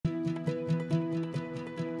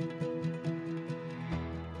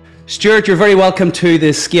Stuart, you're very welcome to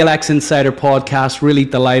the ScaleX Insider podcast. Really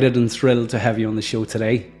delighted and thrilled to have you on the show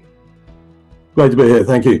today. Great to be here.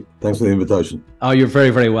 Thank you. Thanks for the invitation. Oh, you're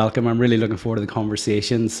very, very welcome. I'm really looking forward to the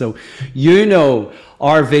conversation. So, you know,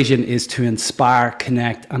 our vision is to inspire,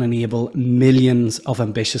 connect, and enable millions of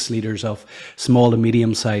ambitious leaders of small to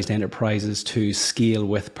medium-sized enterprises to scale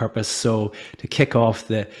with purpose. So, to kick off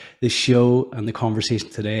the show and the conversation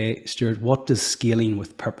today, Stuart, what does scaling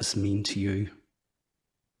with purpose mean to you?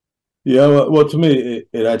 Yeah, well, to me,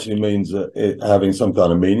 it actually means having some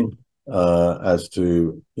kind of meaning as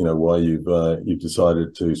to why you've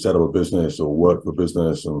decided to set up a business or work for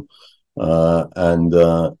business, and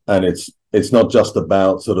it's not just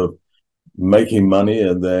about sort of making money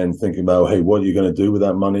and then thinking about, hey, what are you going to do with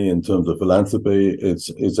that money in terms of philanthropy.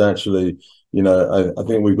 It's actually, I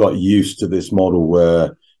think we've got used to this model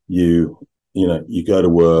where you go to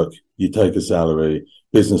work, you take a salary,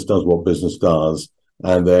 business does what business does.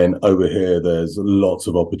 And then over here, there's lots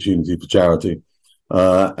of opportunity for charity.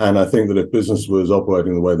 And I think that if business was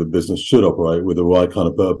operating the way that business should operate with the right kind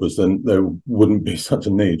of purpose, then there wouldn't be such a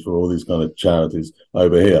need for all these kind of charities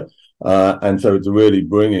over here. And so it's really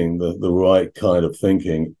bringing the right kind of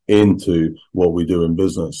thinking into what we do in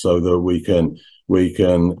business so that we can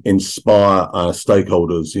inspire our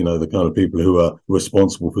stakeholders, the kind of people who are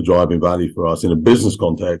responsible for driving value for us in a business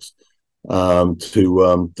context,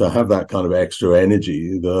 to have that kind of extra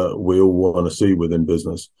energy that we all want to see within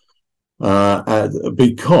business,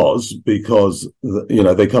 because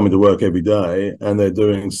they come into work every day and they're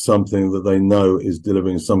doing something that they know is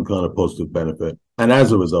delivering some kind of positive benefit, and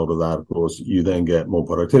as a result of that, of course, you then get more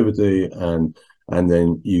productivity, and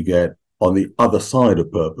then you get, on the other side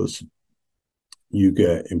of purpose, you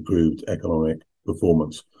get improved economic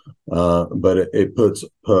performance, but it puts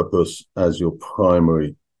purpose as your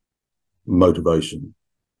primary motivation,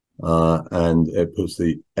 and it puts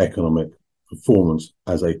the economic performance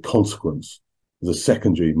as a consequence, the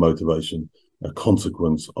secondary motivation, a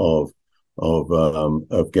consequence of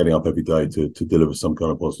getting up every day to deliver some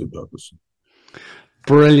kind of positive purpose.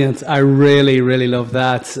 Brilliant. I really, really love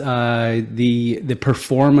that. The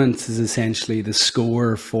performance is essentially the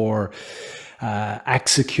score for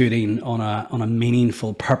executing on a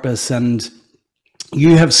meaningful purpose, and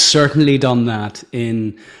you have certainly done that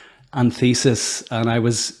in Anthesis, and I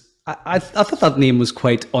thought that name was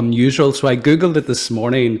quite unusual, so I googled it this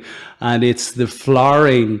morning, and it's the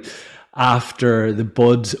flowering after the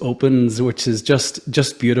bud opens, which is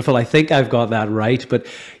just beautiful. I think I've got that right, but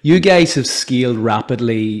you guys have scaled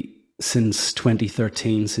rapidly since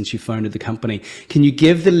 2013, since you founded the company. Can you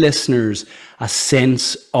give the listeners a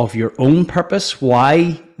sense of your own purpose,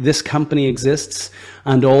 why this company exists?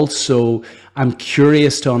 And also, I'm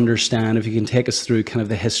curious to understand if you can take us through kind of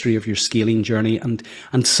the history of your scaling journey and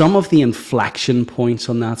some of the inflection points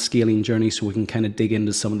on that scaling journey, so we can kind of dig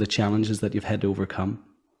into some of the challenges that you've had to overcome.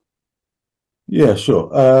 Yeah, sure.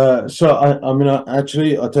 So I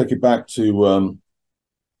take it back to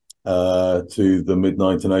the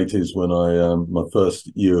mid-1980s when my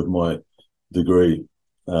first year of my degree,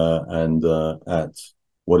 and at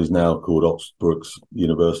what is now called Oxbrookes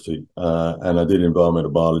University, and I did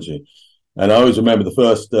environmental biology. And I always remember the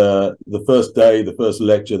first day, the first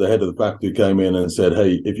lecture, the head of the faculty came in and said,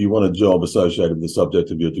 "Hey, if you want a job associated with the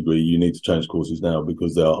subject of your degree, you need to change courses now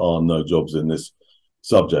because there are no jobs in this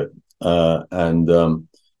subject." But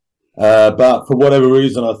for whatever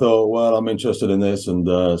reason, I thought, well, I'm interested in this, and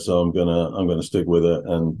so I'm gonna stick with it,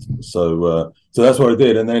 and so that's what I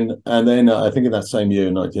did. And then I think in that same year,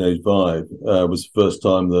 in 1985, was the first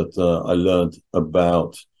time that I learned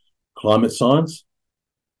about climate science.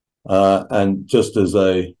 And just as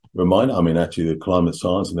a reminder, actually, the climate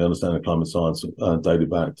science and the understanding of climate science dated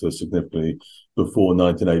back to significantly before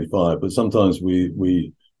 1985. But sometimes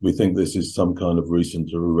we think this is some kind of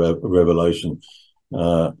recent revelation.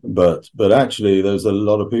 But actually, there's a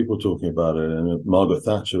lot of people talking about it, and Margaret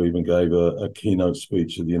Thatcher even gave a keynote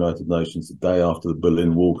speech at the United Nations the day after the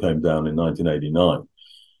Berlin Wall came down in 1989.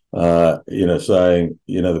 Saying,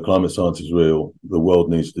 the climate science is real. The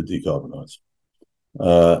world needs to decarbonize.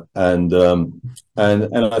 And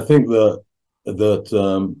I think that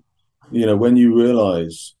when you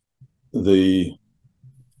realize the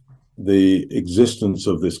existence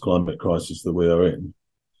of this climate crisis that we are in,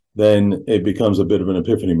 then it becomes a bit of an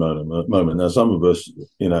epiphany moment. Now, some of us,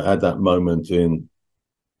 had that moment in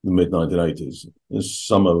the mid-1980s.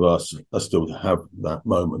 Some of us are still to have that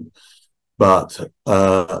moment. But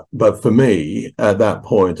for me, at that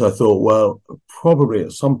point, I thought, well, probably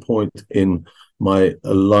at some point in my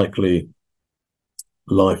likely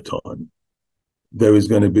lifetime, there is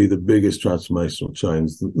going to be the biggest transformational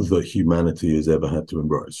change that humanity has ever had to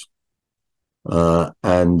embrace. I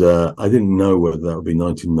didn't know whether that would be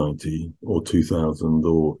 1990 or 2000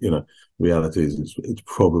 or, reality is it's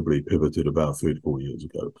probably pivoted about 3 to 4 years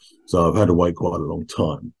ago. So I've had to wait quite a long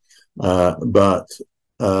time. But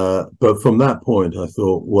from that point, I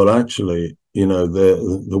thought, well, actually,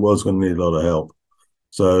 the world's going to need a lot of help.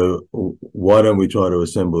 So why don't we try to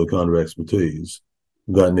assemble the kind of expertise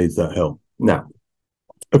that needs that help? Now,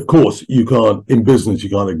 of course, in business,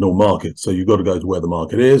 you can't ignore markets. So you've got to go to where the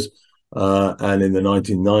market is. And in the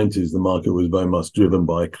 1990s, the market was very much driven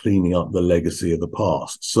by cleaning up the legacy of the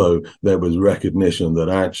past. So there was recognition that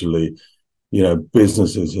actually,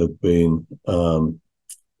 businesses had been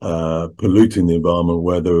polluting the environment,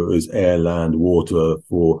 whether it was air, land, water,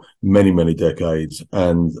 for many, many decades.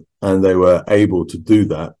 And they were able to do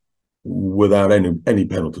that without any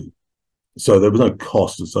penalty. So there was no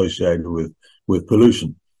cost associated with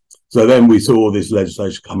pollution. So then we saw this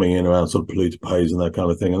legislation coming in around sort of polluter pays and that kind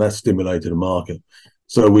of thing, and that stimulated a market.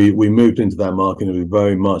 So we moved into that market, and we were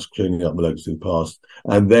very much cleaning up the legacy of the past.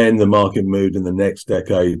 And then the market moved in the next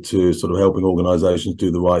decade to sort of helping organizations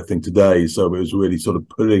do the right thing today. So it was really sort of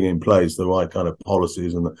putting in place the right kind of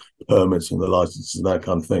policies and the permits and the licenses and that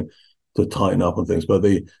kind of thing to tighten up on things. But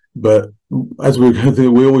as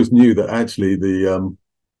we always knew that actually the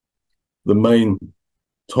main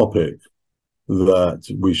topic that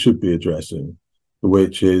we should be addressing,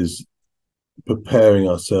 which is preparing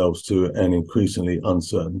ourselves to an increasingly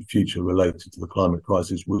uncertain future related to the climate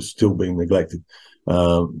crisis, was still being neglected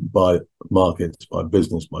by markets, by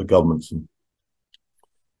business, by governments. And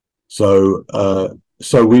so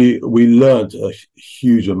we learned a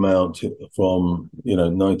huge amount from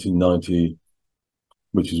 1990,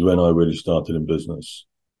 which is when I really started in business,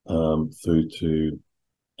 through to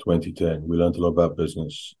 2010. We learned a lot about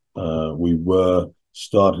business. We were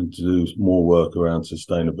starting to do more work around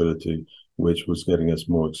sustainability, which was getting us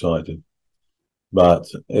more excited. But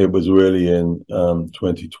it was really in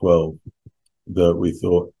 2012 that we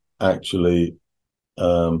thought, actually,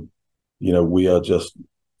 we are just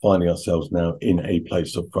finding ourselves now in a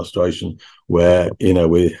place of frustration where,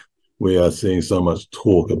 we are seeing so much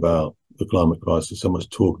talk about the climate crisis, so much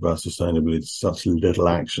talk about sustainability, such little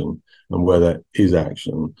action. And where there is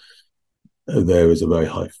action, there is a very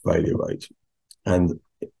high failure rate. And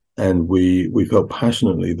we felt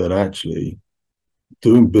passionately that actually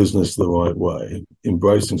doing business the right way,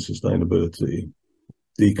 embracing sustainability,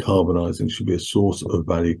 decarbonizing should be a source of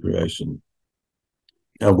value creation.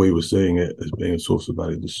 And we were seeing it as being a source of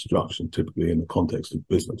value destruction, typically in the context of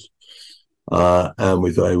business. And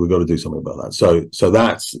we thought, hey, we've got to do something about that. So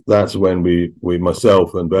that's when we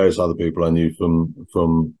myself and various other people I knew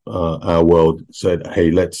from our world said,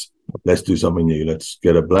 hey, let's do something new. Let's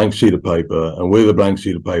get a blank sheet of paper, and with a blank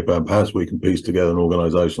sheet of paper, and perhaps we can piece together an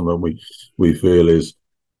organization that we feel is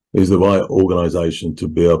the right organization to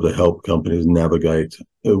be able to help companies navigate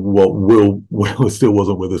what will still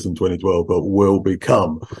wasn't with us in 2012, but will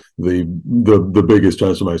become the biggest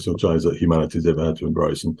transformational change that humanity's ever had to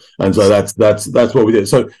embrace. And so that's what we did.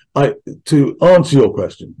 So to answer your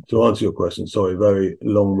question, sorry, very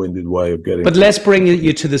long-winded way of getting. But let's bring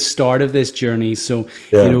you to the start of this journey. So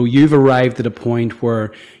you've arrived at a point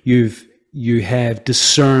where you have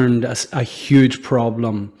discerned a huge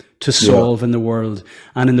problem to solve in the world,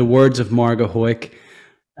 and in the words of Margot Hoek,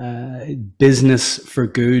 business for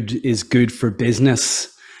good is good for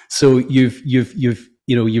business. So you've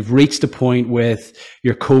reached a point with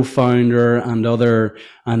your co-founder and other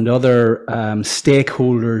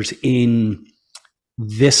stakeholders in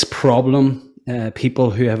this problem,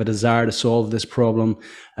 people who have a desire to solve this problem,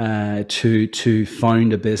 to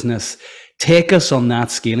found a business. Take us on that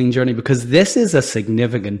scaling journey, because this is a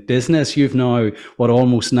significant business. You've now,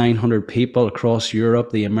 almost 900 people across Europe,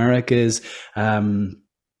 the Americas. So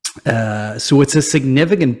it's a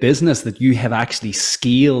significant business that you have actually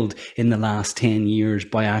scaled in the last 10 years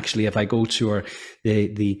by actually, if I go to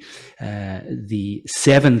the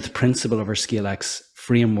 7th principle of our ScaleX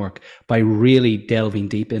framework, by really delving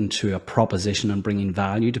deep into a proposition and bringing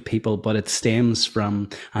value to people, but it stems from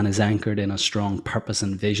and is anchored in a strong purpose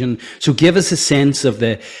and vision. So give us a sense of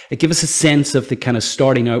the kind of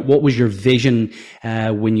starting out. What was your vision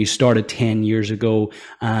when you started 10 years ago,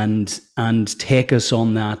 and take us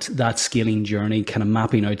on that scaling journey, kind of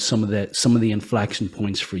mapping out some of the inflection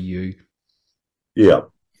points for you. Yeah,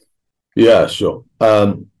 sure.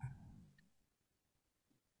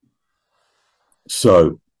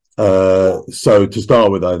 So to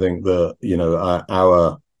start with, I think that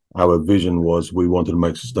our vision was we wanted to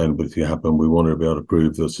make sustainability happen. We wanted to be able to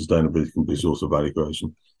prove that sustainability can be a source of value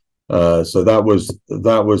creation. So that was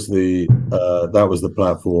the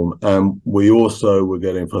platform, and we also were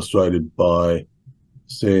getting frustrated by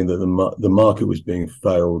seeing that the market was being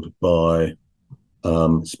failed by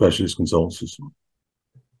specialist consultancies,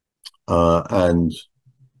 and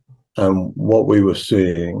what we were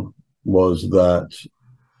seeing was that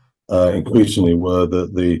increasingly were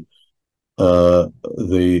that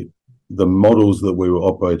the models that we were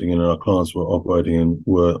operating in and our clients were operating in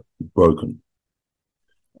were broken,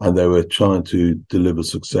 and they were trying to deliver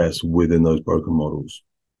success within those broken models.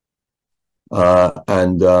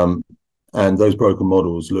 And those broken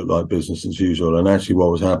models looked like business as usual. And actually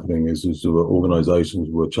what was happening is the organizations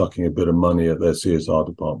were chucking a bit of money at their CSR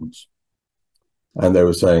departments. And they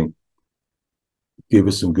were saying, give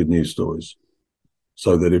us some good news stories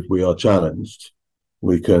so that if we are challenged,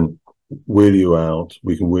 we can wheel out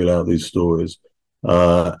these stories,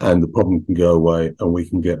 and the problem can go away and we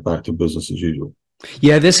can get back to business as usual.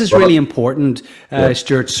 Yeah, this is really important,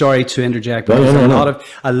 Stuart. Sorry to interject, because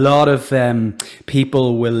a lot of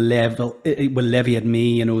people will levy at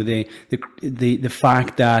me, you know, the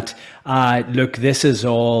fact that look, this is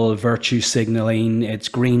all virtue signaling, it's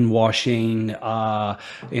greenwashing,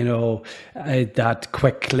 you know, that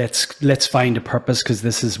quick let's find a purpose because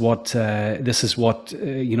this is what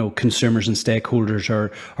you know, consumers and stakeholders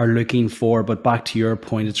are looking for. But back to your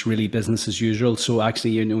point, it's really business as usual. So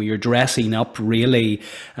actually, you know, you're dressing up really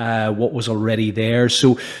what was already there.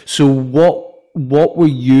 So what were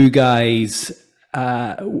you guys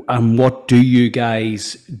and what do you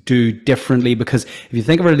guys do differently? Because if you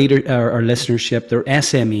think of our listenership, they're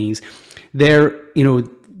SMEs. They're, you know,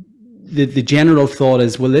 the general thought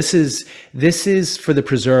is, well, this is for the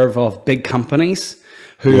preserve of big companies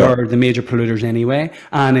who are the major polluters anyway,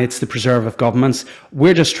 and it's the preserve of governments.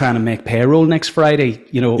 We're just trying to make payroll next Friday.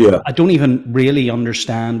 You know, I don't even really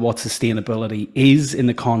understand what sustainability is in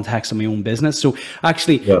the context of my own business. So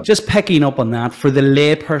actually, just picking up on that, for the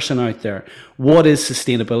layperson out there, what is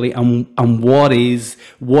sustainability, and what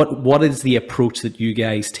is the approach that you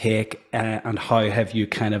guys take, and how have you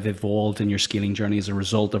kind of evolved in your scaling journey as a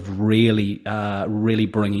result of really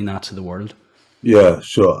bringing that to the world? Yeah,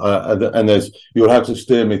 sure. And you'll have to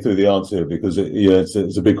steer me through the answer here, because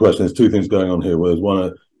it's a big question. There's two things going on here. There's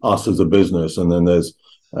one, us as a business, and then there's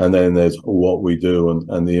what we do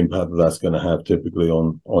and the impact that's going to have typically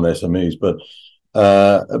on SMEs. But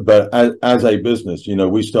as a business, you know,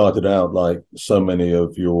 we started out like so many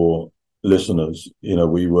of your listeners. You know,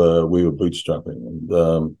 we were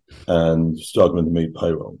bootstrapping and struggling to meet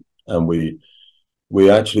payroll, and we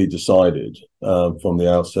actually decided from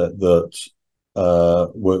the outset that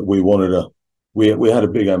we had a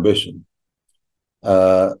big ambition,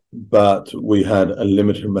 but we had a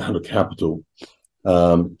limited amount of capital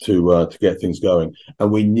to get things going, and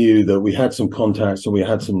we knew that we had some contacts and we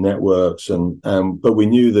had some networks, but we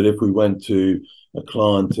knew that if we went to a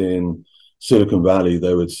client in Silicon Valley,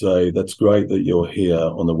 they would say, "That's great that you're here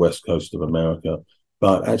on the west coast of America,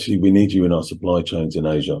 but actually we need you in our supply chains in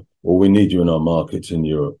Asia, or we need you in our markets in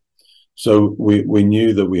Europe." So we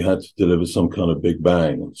knew that we had to deliver some kind of big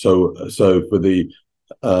bang. So for the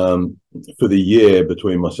year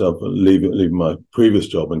between myself leaving my previous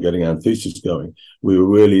job and getting Anthesis going, we were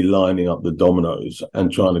really lining up the dominoes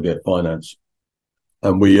and trying to get finance.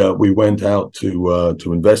 And we went out to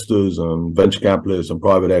investors and venture capitalists and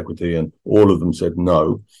private equity, and all of them said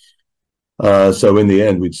no. So in the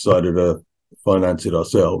end, we decided to finance it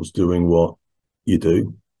ourselves, doing what you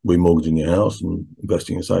do. We mortgaging your house and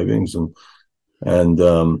investing in savings and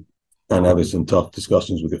having some tough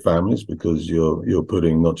discussions with your families, because you're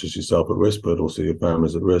putting not just yourself at risk, but also your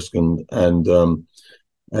families at risk. And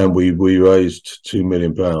we raised £2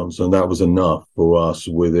 million, and that was enough for us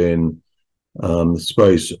within the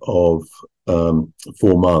space of 4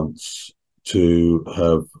 months to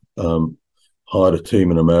have hired a team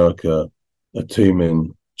in America, a team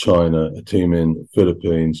in China, a team in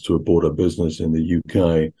Philippines, to abort a business in the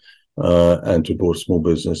UK, and to abort a small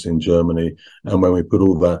business in Germany. And when we put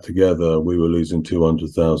all that together, we were losing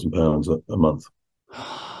 £200,000 a month.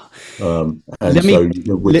 And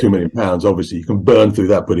with £2 million, obviously you can burn through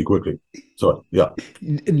that pretty quickly. Sorry, yeah.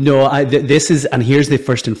 No, this is, and here's the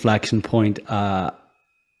first inflection point. Our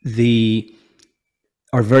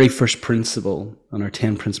very first principle on our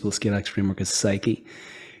 10 principle ScaleX framework is psyche.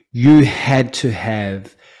 You had to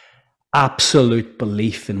have absolute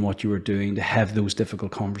belief in what you were doing, to have those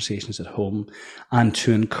difficult conversations at home and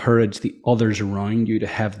to encourage the others around you to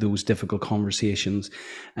have those difficult conversations.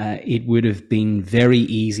 It would have been very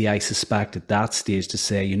easy, I suspect, at that stage to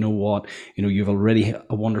say, you know what, you've already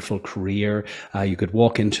a wonderful career. You could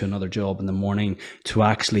walk into another job in the morning, to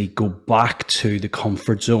actually go back to the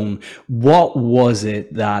comfort zone. What was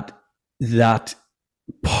it that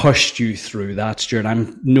pushed you through that, Stuart?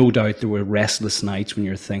 I'm no doubt there were restless nights when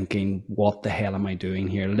you're thinking, what the hell am I doing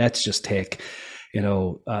here? Let's just take,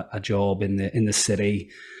 a job in the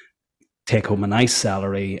city, take home a nice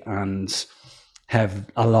salary, and have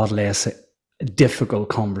a lot less difficult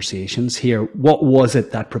conversations here. What was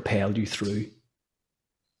it that propelled you through?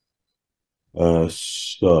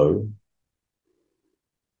 So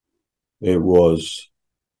it was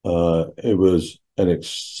an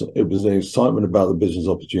excitement about the business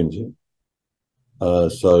opportunity. I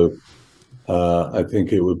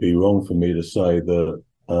think it would be wrong for me to say that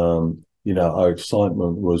our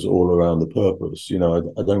excitement was all around the purpose. I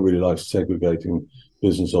don't really like segregating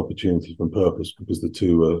business opportunity from purpose, because the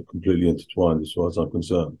two are completely intertwined as far as I'm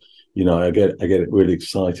concerned. I get really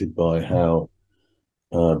excited by how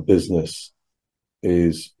business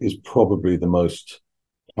is probably the most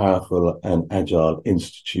powerful and agile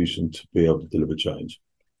institution to be able to deliver change.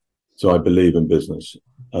 So I believe in business,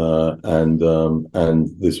 and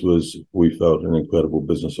this was, we felt, an incredible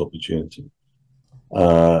business opportunity.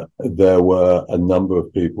 There were a number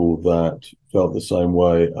of people that felt the same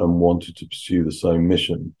way and wanted to pursue the same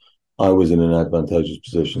mission. I was in an advantageous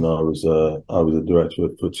position. I was a director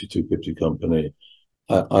of a FTSE 250 company.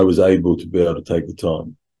 I was able to be able to take the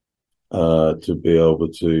time to be able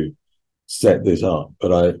to set this up,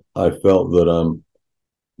 but I felt that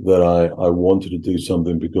I wanted to do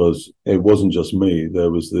something, because it wasn't just me.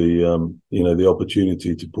 There was the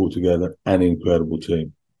opportunity to pull together an incredible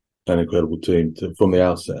team from the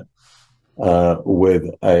outset, with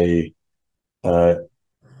a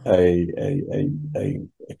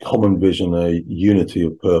common vision, a unity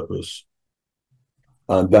of purpose,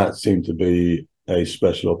 and that seemed to be a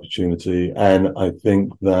special opportunity. And I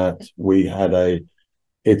think that we had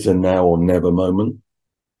it's a now or never moment.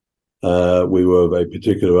 We were of a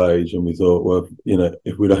particular age, and we thought, well,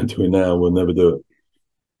 if we don't do it now, we'll never do it.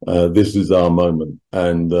 This is our moment,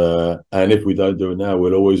 and if we don't do it now,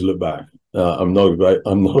 we'll always look back. I'm not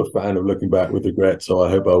a fan of looking back with regret, so I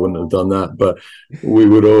hope I wouldn't have done that. But we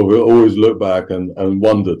would always look back and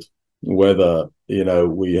wondered whether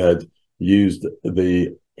we had used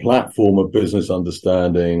the platform of business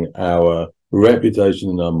understanding, our reputation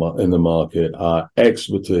in the market, our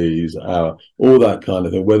expertise, all that kind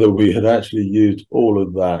of thing, whether we had actually used all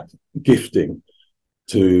of that gifting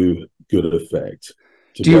to good effect.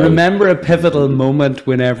 Do you remember a pivotal moment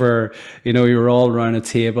whenever, you were all around a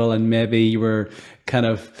table and maybe you were kind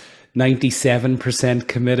of 97%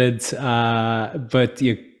 committed, but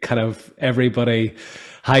you kind of, everybody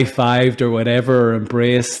high-fived or whatever, or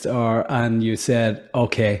embraced, and you said,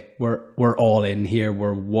 okay, we're all in here,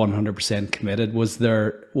 we're 100% committed? Was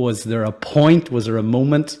there a point, was there a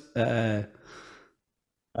moment?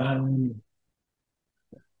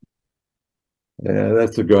 Yeah,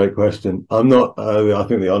 that's a great question. I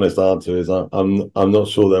think the honest answer is I'm not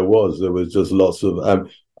sure there was. There was just lots of,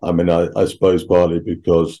 I suppose partly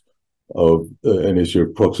because of an issue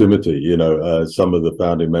of proximity. Some of the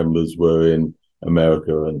founding members were in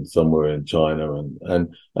America and some were in China, and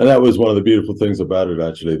that was one of the beautiful things about it,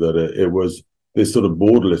 actually, that it was this sort of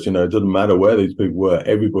borderless. It didn't matter where these people were.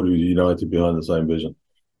 Everybody was united behind the same vision.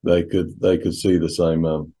 They could see the same.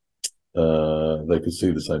 They could see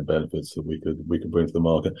the same benefits that we could bring to the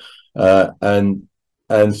market,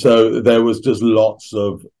 and so there was just lots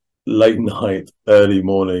of late night, early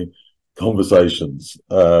morning conversations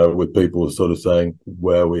with people sort of saying,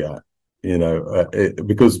 where are we at?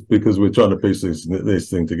 Because we're trying to piece this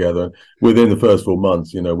thing together. Within the first 4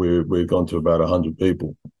 months, we've gone to about 100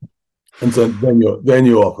 people, and so then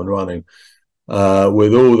you're off and running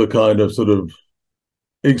with all the kind of sort of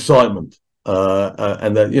excitement.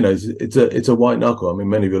 And that it's a white knuckle. I mean,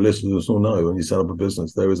 many of your listeners will know, when you set up a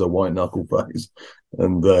business, there is a white knuckle phase,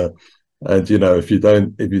 and if you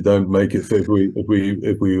don't make it, if we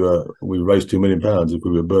raised £2 million, if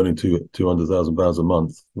we were burning £200,000 a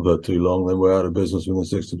month for too long, then we're out of business within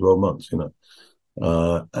 6 to 12 months.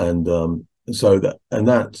 So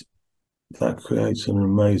that creates an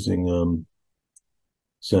amazing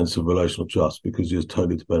sense of relational trust, because you're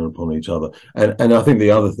totally dependent upon each other. And I think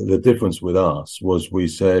the difference with us was, we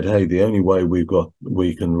said, hey, the only way we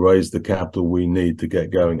can raise the capital we need to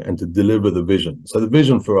get going and to deliver the vision. So the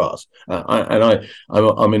vision for us,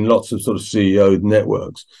 I'm in lots of sort of CEO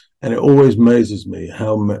networks, And it always amazes me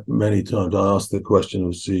how many times I ask the question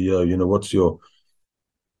of the CEO, you know, what's your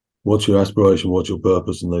aspiration, what's your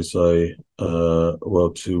purpose? And they say,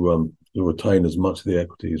 well, to retain as much of the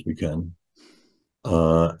equity as we can,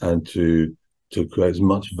 and to create as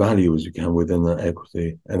much value as you can within that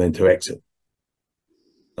equity, and then to exit,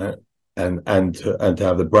 and to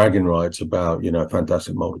have the bragging rights about, you know,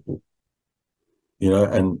 fantastic multiple, you know,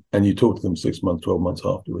 and you talk to them 6 months, 12 months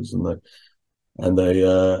afterwards, and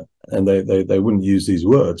they wouldn't use these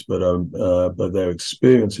words, but their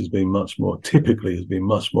experience has been much more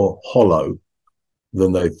hollow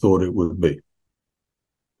than they thought it would be.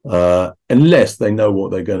 Unless they know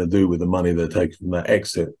what they're going to do with the money they're taking from that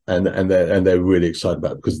exit, and they're really excited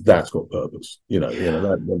about it, because that's got purpose, you know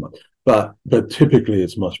that. But typically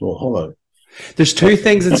it's much more hollow. There's two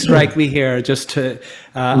things that strike me here, just to,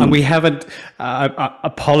 and we haven't.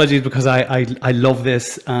 Apologies, because I love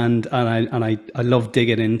this, and I love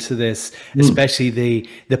digging into this, especially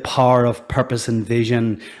the power of purpose and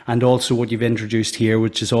vision, and also what you've introduced here,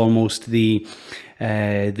 which is almost the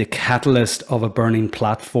catalyst of a burning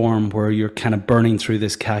platform, where you're kind of burning through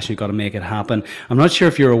this cash. You've got to make it happen. I'm not sure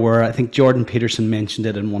if you're aware, I think Jordan Peterson mentioned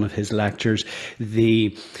it in one of his lectures,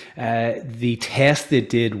 the test they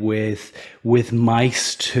did with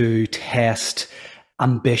mice to test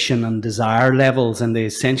ambition and desire levels, and they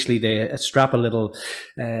strap a little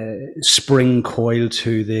spring coil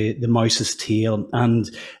to the mouse's tail,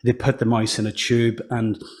 and they put the mouse in a tube,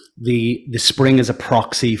 and the spring is a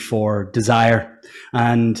proxy for desire,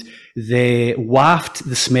 and they waft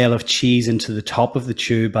the smell of cheese into the top of the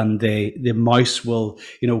tube, and the mouse will,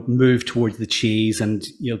 you know, move towards the cheese, and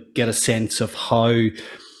you'll get a sense of how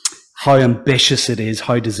ambitious it is,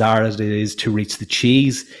 how desired it is to reach the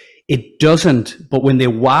cheese. It doesn't, but when they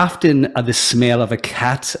waft in the smell of a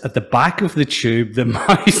cat at the back of the tube, the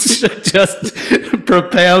mouse just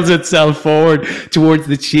propels itself forward towards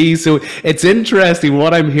the cheese. So it's interesting.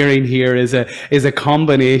 What I'm hearing here is a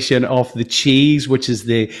combination of the cheese, which is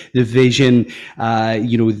the vision,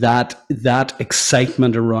 you know, that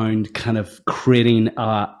excitement around kind of creating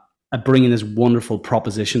bringing this wonderful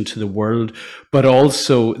proposition to the world, but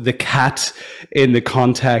also the cat in the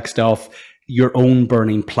context of your own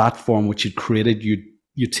burning platform, which you'd created.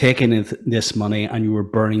 You'd taken in this money and you were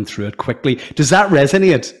burning through it quickly. Does that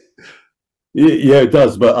resonate? Yeah, it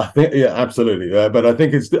does. But I think, yeah, absolutely. But I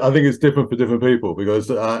think it's different for different people, because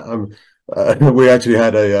we actually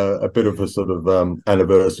had a bit of a sort of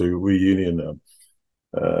anniversary reunion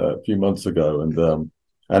a few months ago,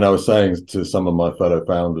 and I was saying to some of my fellow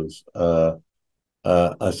founders,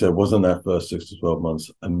 I said, wasn't that first 6 to 12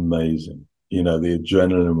 months amazing? You know, the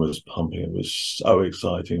adrenaline was pumping. It was so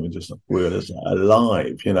exciting. We were just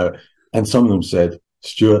alive, you know. And some of them said,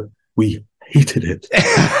 Stuart, we hated it. We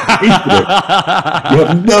hated it. You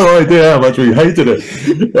have no idea how much we hated it.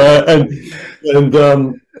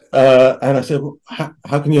 And I said, well,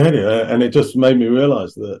 how can you hate it? And it just made me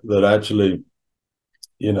realize that actually,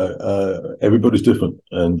 you know, everybody's different.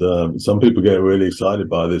 And some people get really excited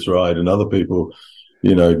by this ride, and other people,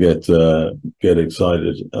 you know, get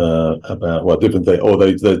excited about, well, different things, or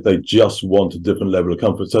they just want a different level of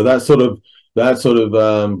comfort. So that's sort of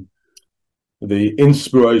the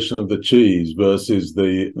inspiration of the cheese versus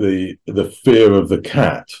the fear of the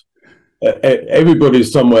cat.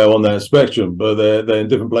 Everybody's somewhere on that spectrum, but they're in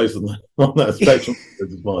different places on that spectrum.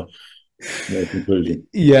 This is my conclusion.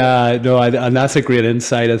 Yeah, no, and that's a great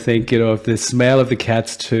insight. I think, you know, if the smell of the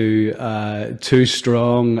cat's too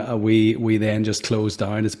strong, we then just close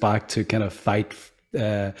down. It's back to kind of fight,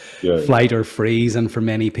 flight or freeze, and for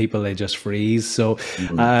many people they just freeze. So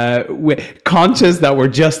we're conscious that we're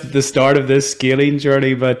just at the start of this scaling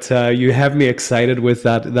journey, but you have me excited with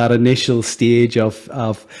that initial stage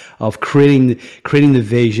of creating the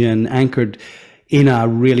vision anchored in a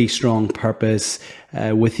really strong purpose,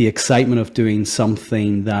 with the excitement of doing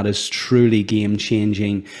something that is truly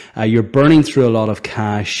game-changing. You're burning through a lot of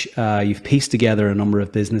cash. You've pieced together a number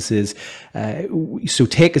of businesses. So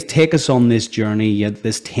take us on this journey,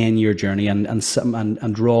 this 10-year journey,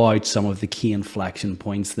 and draw out some of the key inflection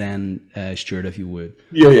points. Then, Stuart, if you would.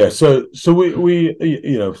 Yeah. So we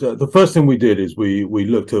you know, so the first thing we did is we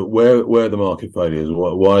looked at where the market failure is.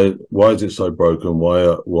 Why is it so broken?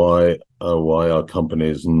 Why are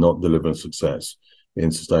companies not delivering success in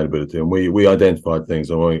sustainability? And we identified things.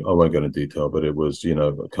 I won't go into detail, but it was, you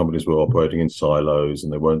know, companies were operating in silos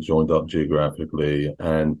and they weren't joined up geographically.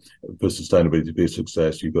 And for sustainability to be a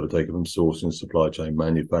success, you've got to take it from sourcing, supply chain,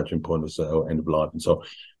 manufacturing, point of sale, end of life, and so on.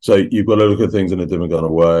 So you've got to look at things in a different kind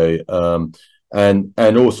of way. and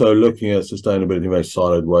also looking at sustainability in very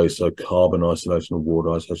siloed ways, so carbon isolation of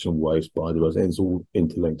water, isolation of waste, biodiversity, it's all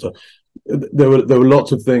interlinked. So there were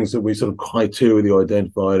lots of things that we sort of criteria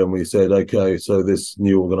identified, and we said, okay, so this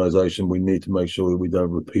new organization, we need to make sure that we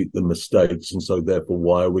don't repeat the mistakes, and so therefore,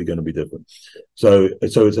 why are we going to be different? So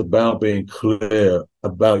it's about being clear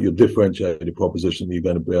about your differentiated proposition that you're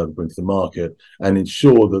going to be able to bring to the market, and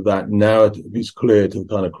ensure that that narrative is clear to the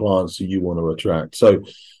kind of clients that you want to attract.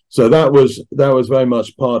 So that was very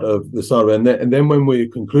much part of the start of it. And then when we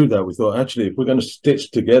concluded that, we thought, actually, if we're going to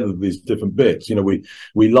stitch together these different bits,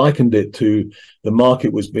 we likened it to the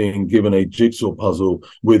market was being given a jigsaw puzzle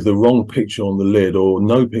with the wrong picture on the lid or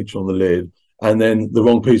no picture on the lid, and then the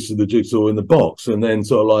wrong piece of the jigsaw in the box, and then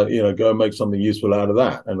sort of like, go and make something useful out of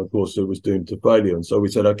that. And of course, it was doomed to failure. And so we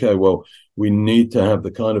said, okay, well, we need to have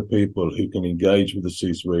the kind of people who can engage with the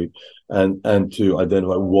C-suite and to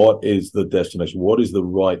identify what is the destination, what is the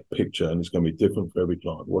right picture, and it's going to be different for every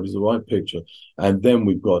client. What is the right picture? And then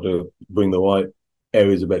we've got to bring the right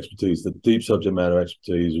areas of expertise, the deep subject matter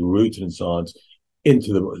expertise rooted in science,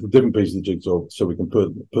 into the different pieces of the jigsaw, so we can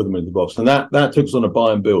put them into the box. And that took us on a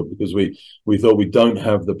buy and build, because we thought we don't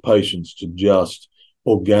have the patience to just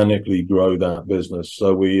organically grow that business.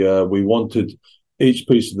 So we wanted each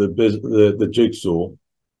piece of the jigsaw.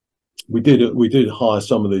 We did hire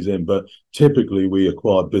some of these in, but typically we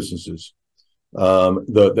acquired businesses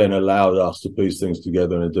that then allowed us to piece things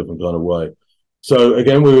together in a different kind of way. So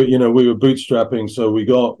again, we were bootstrapping. So we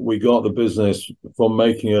got the business from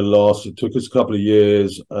making a loss. It took us a couple of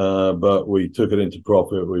years, but we took it into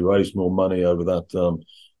profit. We raised more money over that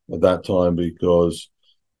at that time because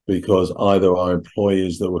either our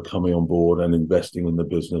employees that were coming on board and investing in the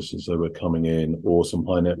business as they were coming in, or some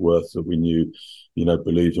high net worths that we knew,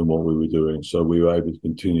 believed in what we were doing. So we were able to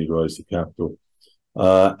continue to raise the capital.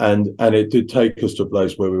 And it did take us to a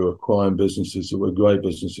place where we were acquiring businesses that were great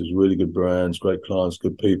businesses, really good brands, great clients,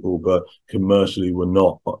 good people, but commercially were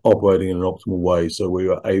not operating in an optimal way. So we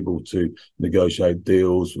were able to negotiate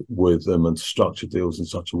deals with them and structure deals in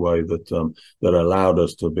such a way that allowed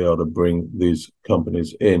us to be able to bring these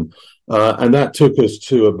companies in. And that took us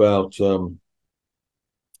to about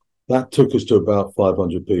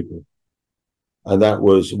 500 people. And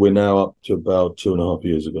we're now up to about 2.5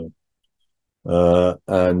 years ago.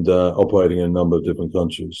 And operating in a number of different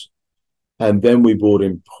countries. And then we brought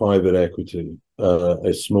in private equity,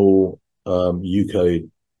 a small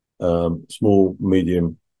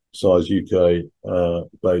medium-sized UK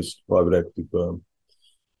based private equity firm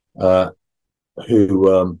who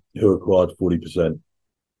acquired 40%,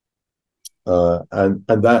 and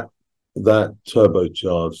that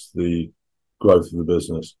turbocharged the growth of the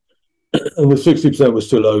business. And the 60% was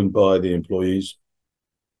still owned by the employees.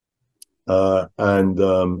 And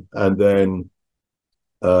then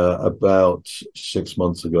about 6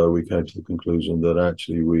 months ago, we came to the conclusion that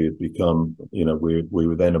actually we had become, we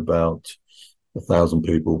were then about 1,000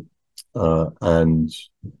 people, and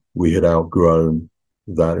we had outgrown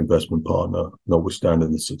that investment partner,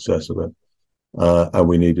 notwithstanding the success of it. And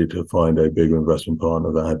we needed to find a bigger investment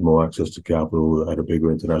partner that had more access to capital, that had a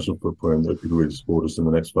bigger international footprint, that could really support us in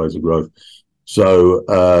the next phase of growth. So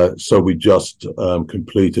we just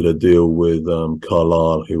completed a deal with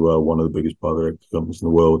Carlyle, who are one of the biggest private equity companies in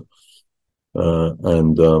the world,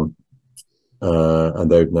 and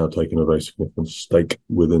they've now taken a very significant stake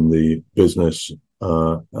within the business.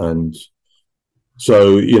 And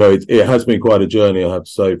so it has been quite a journey, I have to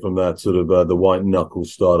say, from that sort of the white knuckle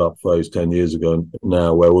startup phase 10 years ago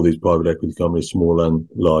now, where all these private equity companies, small and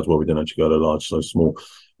large, well, we didn't actually go to large, so small,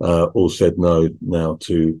 all said no now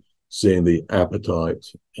to seeing the appetite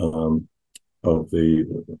of the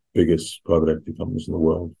biggest private equity companies in the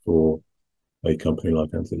world for a company like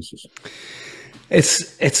Anthesis.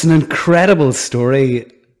 It's an incredible story.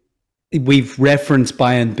 We've referenced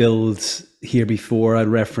buy and build here before. I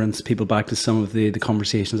referenced people back to some of the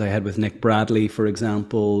conversations I had with Nick Bradley, for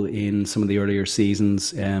example, in some of the earlier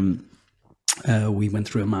seasons. We went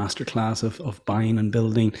through a masterclass of buying and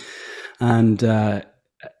building, and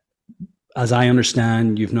as I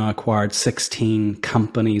understand, you've now acquired 16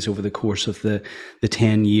 companies over the course of the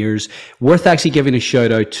 10 years. Worth actually giving a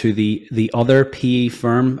shout out to the other PE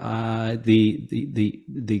firm,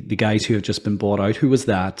 the guys who have just been bought out. Who was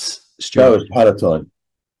that, Stuart? That was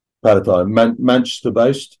Palatine, Manchester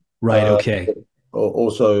based. Right. Okay.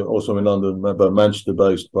 Also in London, but Manchester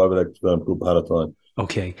based private equity firm called Palatine.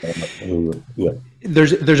 Okay. Yeah.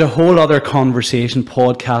 There's a whole other conversation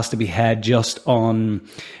podcast to be had just on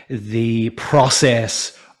the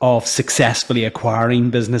process of successfully acquiring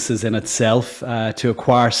businesses in itself. To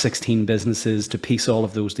acquire 16 businesses, to piece all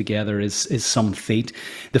of those together is some feat.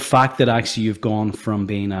 The fact that actually you've gone from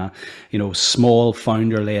being a small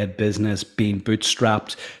founder-led business, being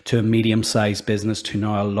bootstrapped, to a medium-sized business, to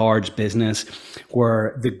now a large business,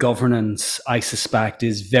 where the governance, I suspect,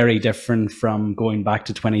 is very different from going back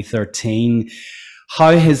to 2013.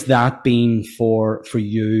 How has that been for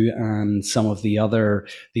you and some of the other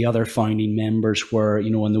founding members, where,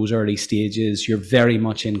 in those early stages, you're very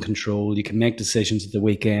much in control, you can make decisions at the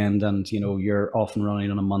weekend, and you're off and running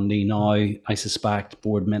on a Monday. Now I suspect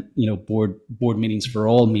board meetings for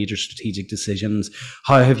all major strategic decisions.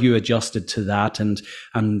 How have you adjusted to that, and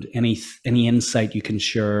any insight you can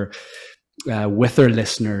share with our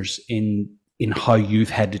listeners in how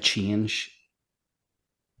you've had to change?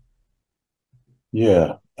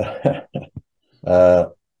 Yeah, I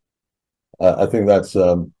think that's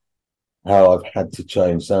how I've had to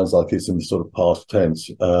change. Sounds like it's in the sort of past tense,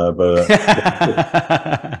 but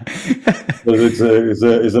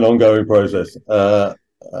it's an ongoing process.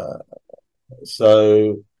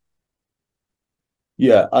 So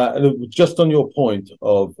yeah, just on your point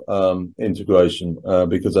of integration,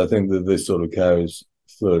 because I think that this sort of carries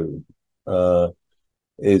through,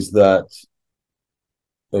 is that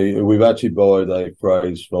we've actually borrowed a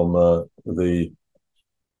phrase from the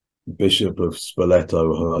Bishop of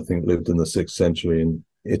Spoleto, who I think lived in the 6th century in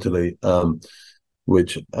Italy,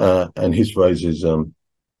 which and his phrase is in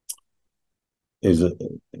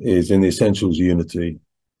the essentials unity,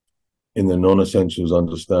 in the non-essentials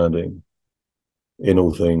understanding, in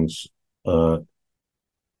all things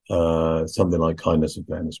something like kindness and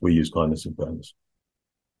fairness. We use kindness and fairness.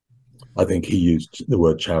 I think he used the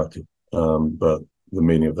word charity, but the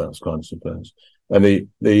meaning of that is kindness and fairness. And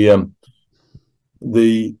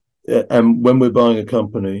and when we're buying a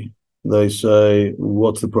company, they say,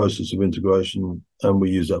 "What's the process of integration?" And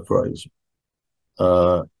we use that phrase,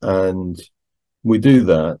 and we do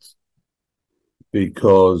that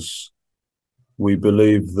because we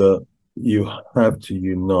believe that you have to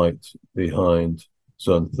unite behind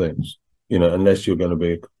certain things, unless you're going to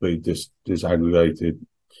be a complete disaggregated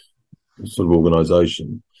sort of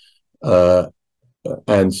organization.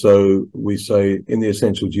 And so we say in the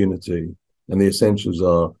essentials unity, and the essentials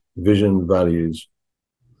are vision, values,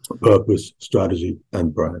 purpose, strategy,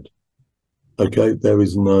 and brand. Okay,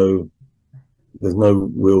 there's no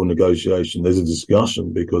real negotiation. There's a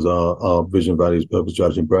discussion because our vision, values, purpose,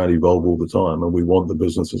 strategy, and brand evolve all the time, and we want the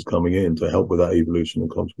businesses coming in to help with that evolution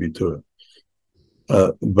and contribute to it.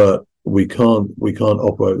 But we can't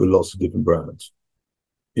operate with lots of different brands.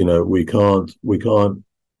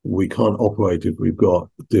 We can't operate if we've got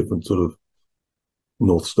a different sort of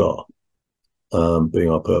North Star being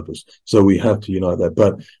our purpose. So we have to unite that.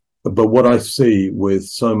 But what I see with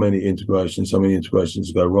so many integrations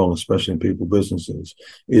go wrong, especially in people businesses,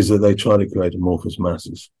 is that they try to create amorphous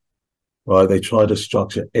masses, right? They try to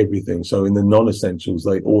structure everything. So in the non-essentials,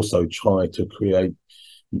 they also try to create,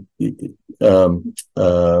 they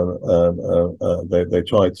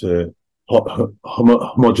try to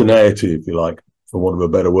homogeneity, if you like, for want of a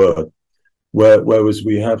better word. Whereas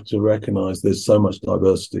we have to recognize there's so much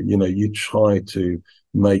diversity. You try to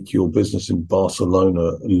make your business in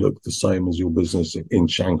Barcelona look the same as your business in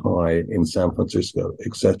Shanghai, in San Francisco,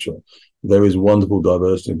 etc. There is wonderful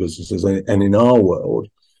diversity in businesses. And in our world,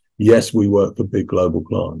 yes, we work for big global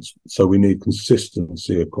clients. So we need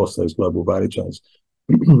consistency across those global value chains.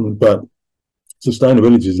 But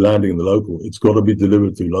sustainability is landing in the local. It's got to be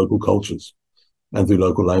delivered through local cultures and through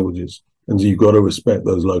local languages. And you've got to respect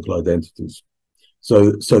those local identities.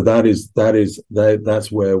 So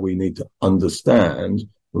that's where we need to understand,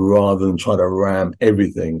 rather than try to ram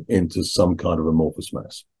everything into some kind of amorphous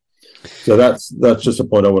mass. So that's just a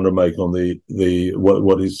point I want to make on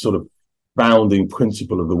what is sort of founding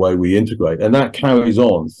principle of the way we integrate, and that carries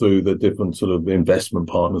on through the different sort of investment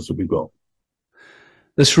partners that we've got.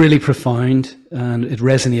 That's really profound, and it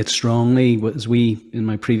resonates strongly. As in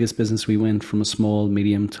my previous business, we went from a small,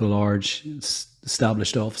 medium to large,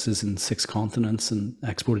 established offices in 6 continents and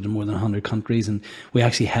exported to more than 100 countries. And we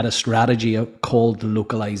actually had a strategy called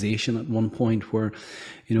localization at one point, where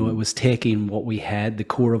it was taking what we had, the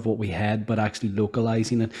core of what we had, but actually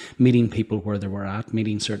localizing it, meeting people where they were at,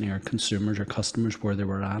 meeting certainly our consumers, our customers where they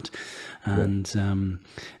were at. And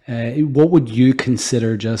what would you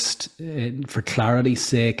consider, just for clarity's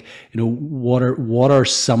sake, what are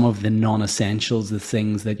some of the non-essentials, the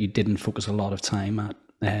things that you didn't focus a lot of time at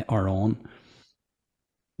or on?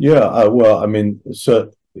 Yeah, well, I mean,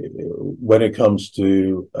 so when it comes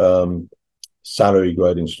to salary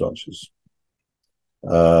grading structures,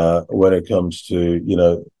 when it comes to, you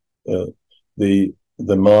know, the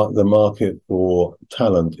market for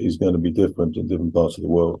talent is going to be different in different parts of the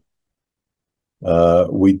world.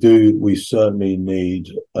 We certainly need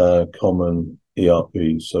common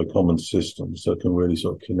ERPs, so common systems that can really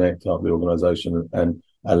sort of connect up the organization and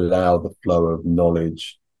allow the flow of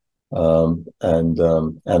knowledge and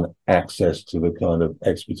access to the kind of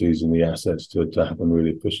expertise and the assets to happen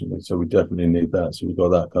really efficiently. So we definitely need that. So we've got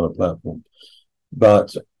that kind of platform.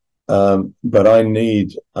 But I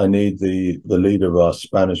need the leader of our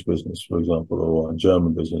Spanish business, for example, or our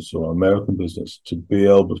German business or our American business to be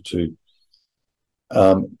able to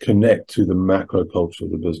connect to the macro culture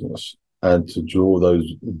of the business and to draw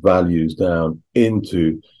those values down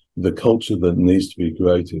into the culture that needs to be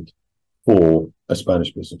created for a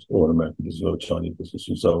Spanish business or an American business or a Chinese business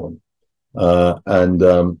and so on.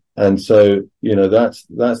 And so, you know, that's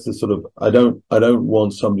the sort of, I don't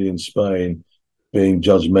want somebody in Spain being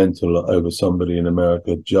judgmental over somebody in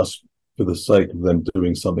America just for the sake of them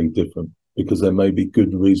doing something different, because there may be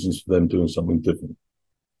good reasons for them doing something different.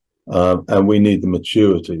 And we need the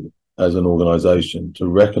maturity as an organization to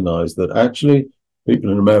recognize that actually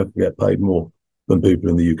people in America get paid more than people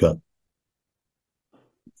in the UK.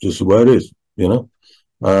 Just the way it is, you know.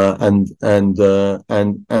 And there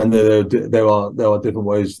are different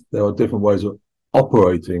ways. There are different ways of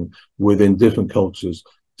operating within different cultures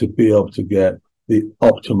to be able to get the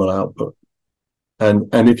optimal output. And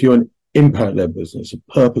if you're an impact-led business, a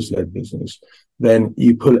purpose-led business, then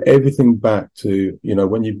you pull everything back to, you know,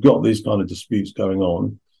 when you've got these kind of disputes going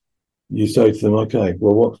on, you say to them, okay,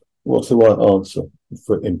 well, what's the right answer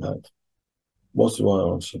for impact? What's the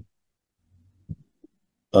right answer?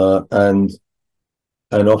 And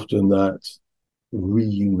often that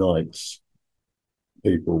reunites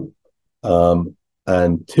people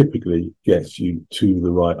and typically gets you to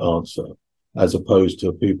the right answer, as opposed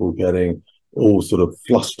to people getting all sort of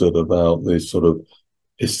flustered about this sort of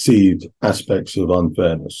perceived aspects of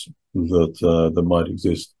unfairness that might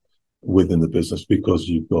exist within the business because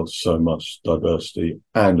you've got so much diversity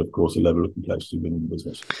and, of course, a level of complexity within the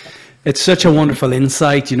business. It's such a wonderful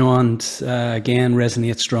insight, you know, and again,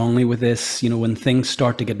 resonate strongly with this. You know, when things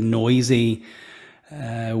start to get noisy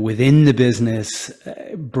within the business,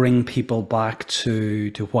 bring people back to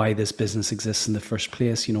why this business exists in the first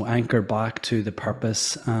place, you know, anchor back to the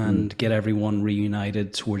purpose and get everyone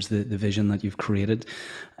reunited towards the vision that you've created.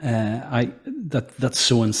 That's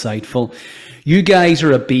so insightful. You guys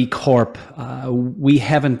are a B Corp. We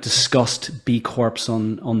haven't discussed B Corps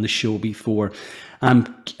on the show before.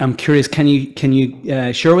 I'm curious, can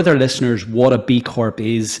you share with our listeners what a B Corp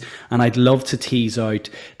is? And I'd love to tease out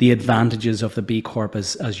the advantages of the B Corp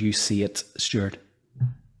as you see it, Stuart.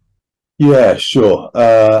 Yeah, sure.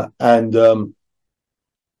 And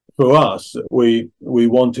for us, we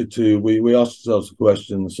wanted to, we asked ourselves the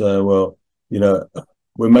questions, well, you know,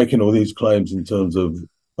 we're making all these claims in terms of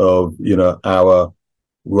you know, our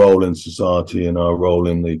role in society and our role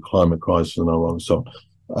in the climate crisis and our role and so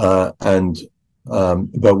on.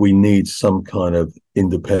 But we need some kind of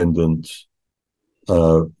independent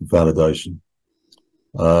validation.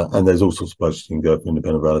 And there's all sorts of places you can go for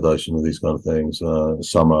independent validation of these kind of things.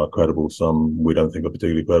 Some are credible, some we don't think are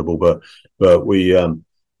particularly credible, but we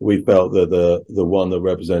felt that the one that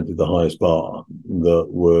represented the highest bar that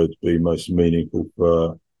would be most meaningful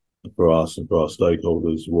for us and for our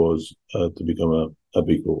stakeholders was to become a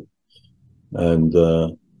B Corp.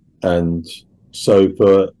 And so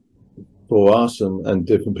for us, and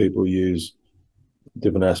different people use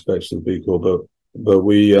different aspects of the B Corp, but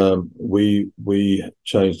we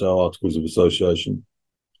changed our articles of association.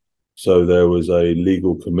 So there was a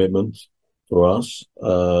legal commitment for us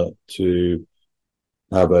to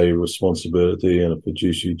have a responsibility and a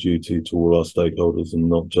fiduciary duty to all our stakeholders and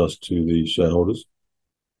not just to the shareholders.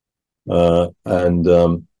 And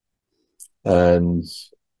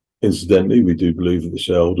incidentally, we do believe that the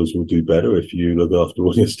shareholders will do better if you look after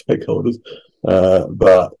all your stakeholders.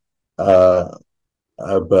 But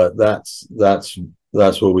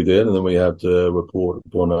that's what we did, and then we have to report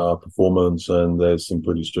on our performance, and there's some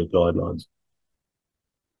pretty strict guidelines.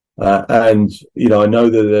 And you know, I know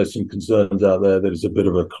that there's some concerns out there that it's a bit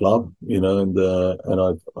of a club, you know, and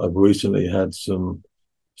I've recently had some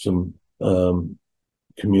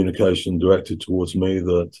communication directed towards me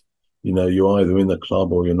that, you know, you're either in the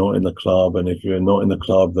club or you're not in the club, and if you're not in the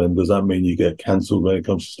club, then does that mean you get cancelled when it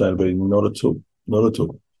comes to sustainability? Not at all, not at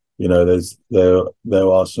all. You know, there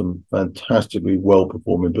are some fantastically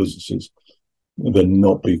well-performing businesses that are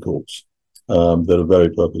not B Corps that are very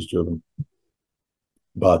purpose-driven.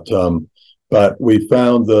 But we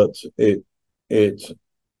found that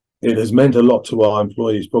it has meant a lot to our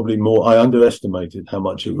employees. Probably more. I underestimated how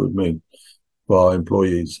much it would mean for our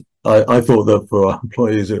employees. I thought that for our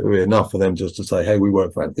employees it would be enough for them just to say, "Hey, we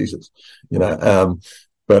work for Anthesis," you know.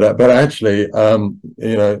 But actually, you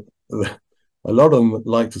know, a lot of them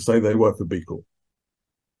like to say they work for B-Corp.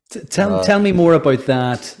 Tell me more about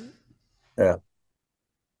that. Yeah.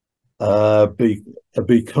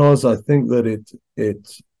 Because I think that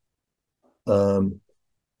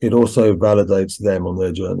it also validates them on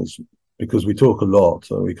their journeys, because we talk a lot.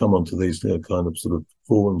 So we come onto these kind of sort of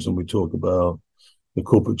forums and we talk about the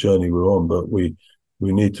corporate journey we're on, but we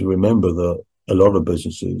need to remember that a lot of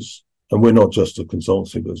businesses, and we're not just a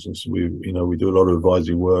consultancy business. We do a lot of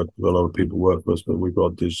advisory work. We've got a lot of people work for us, but we've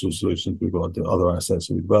got digital solutions. We've got other assets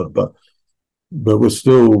that we develop, but we're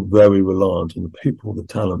still very reliant on the people, the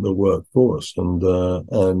talent that work for us, and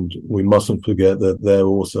we mustn't forget that they're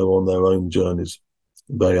also on their own journeys.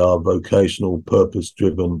 They are vocational,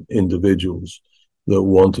 purpose-driven individuals that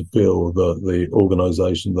want to feel that the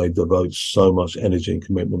organization they devote so much energy and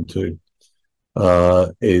commitment to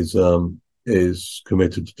is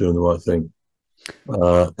committed to doing the right thing.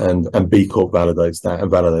 And B-Corp validates that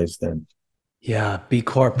and validates them. Yeah,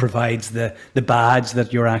 B-Corp provides the badge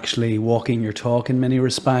that you're actually walking your talk in many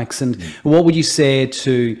respects. And what would you say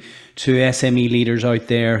to SME leaders out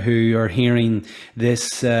there who are hearing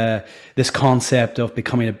this this concept of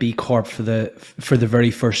becoming a B-Corp for the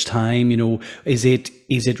very first time? You know, is it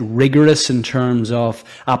rigorous in terms of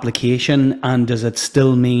application, and does it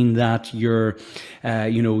still mean that you're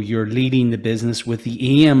leading the business with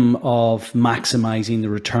the aim of maximizing the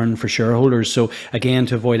return for shareholders? So again,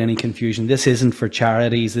 to avoid any confusion, this isn't for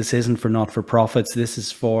charities, this isn't for not-for-profits, this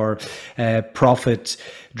is for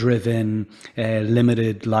profit-driven,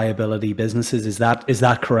 limited liability businesses. Is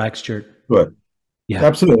that correct, Stuart? Right. Yeah,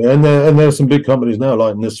 absolutely. And there's some big companies now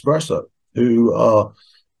like Nespresso who are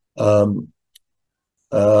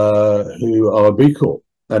B Corp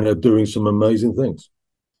and are doing some amazing things.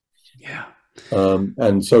 Yeah.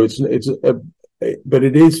 And so but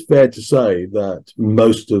it is fair to say that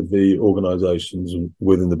most of the organizations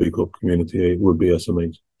within the B Corp community would be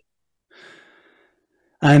SMEs.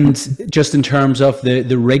 And just in terms of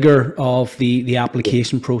the rigor of the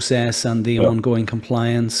application process and the ongoing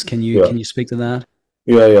compliance, can you speak to that?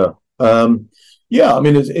 Yeah. I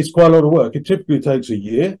mean, it's quite a lot of work. It typically takes a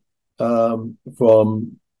year from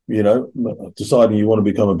deciding you want to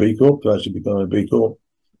become a B Corp to actually become a B Corp.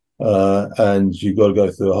 And you've got to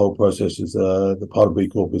go through the whole process. The part of B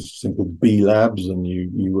Corp is something called B Labs, and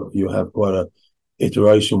you have quite a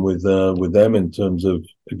iteration with them in terms of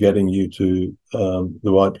getting you to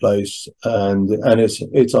the right place, and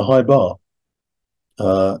it's a high bar,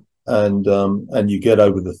 and you get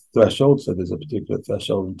over the threshold. So there's a particular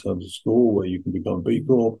threshold in terms of score where you can become B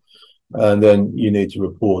Corp, and then you need to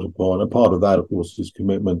report upon. A part of that, of course, is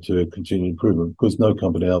commitment to continued improvement, because no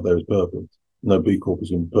company out there is perfect. No B Corp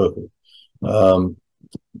is perfect.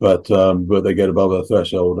 But they get above a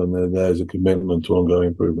threshold, and then there's a commitment to ongoing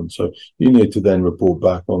improvement. So you need to then report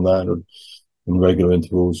back on that in regular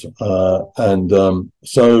intervals.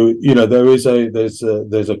 So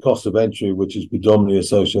there's a cost of entry which is predominantly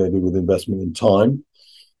associated with investment in time,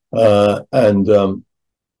 and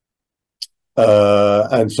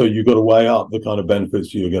so you've got to weigh up the kind of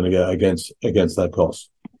benefits you're going to get against that cost.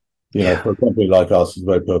 For a company like us, it's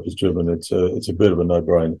very purpose driven. It's a bit of a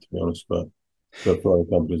no-brainer, to be honest, but for other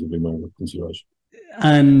companies, it'd be more of a consideration.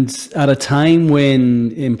 And at a time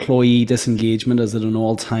when employee disengagement is at an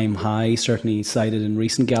all-time high, certainly cited in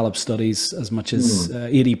recent Gallup studies as much as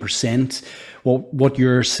 80%, what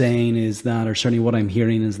you're saying is that, or certainly what I'm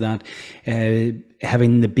hearing is that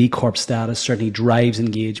having the B Corp status certainly drives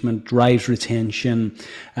engagement, drives retention.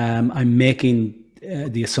 I'm making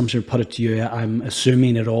the assumption, put it to you, I'm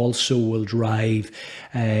assuming it also will drive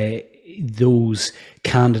those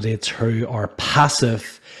candidates who are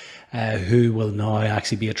passive, who will now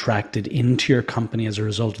actually be attracted into your company as a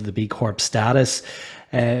result of the B Corp status.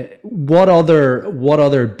 What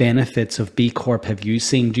other benefits of B Corp have you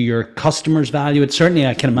seen? Do your customers value it? Certainly,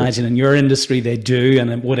 I can imagine in your industry they do,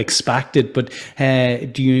 and I would expect it. But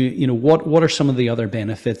what are some of the other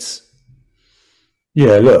benefits?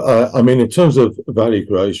 Yeah, look, I mean, in terms of value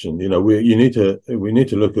creation, we need to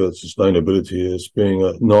look at sustainability as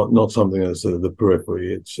being not something that's at the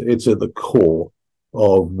periphery. It's at the core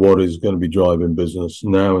of what is going to be driving business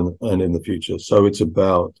now and in the future. So it's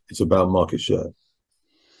about market share.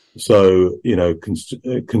 So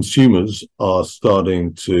consumers are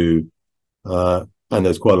starting to, and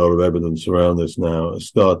there's quite a lot of evidence around this now, are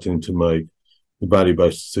starting to make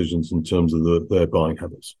value-based decisions in terms of their buying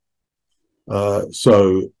habits.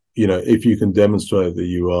 So if you can demonstrate that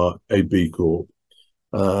you are a B Corp,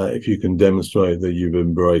 if you can demonstrate that you've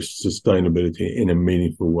embraced sustainability in a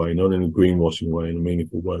meaningful way, not in a greenwashing way, in a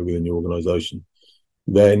meaningful way within your organization,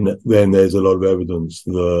 then there's a lot of evidence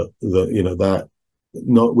that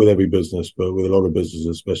not with every business, but with a lot of businesses,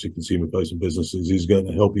 especially consumer-facing businesses, is going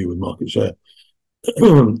to help you with market share.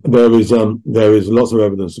 There is lots of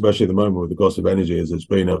evidence, especially at the moment with the cost of energy, as it's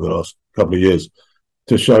been over the last couple of years,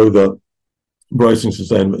 to show that embracing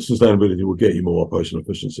sustainability will get you more operational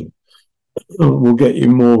efficiency, will get you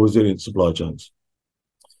more resilient supply chains,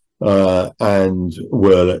 and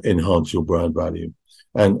will enhance your brand value.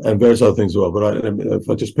 And various other things as well. But if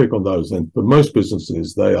I just pick on those, then for most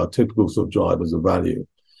businesses, they are typical sort of drivers of value.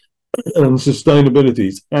 And sustainability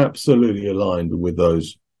is absolutely aligned with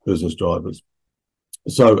those business drivers.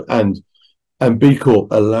 So, and B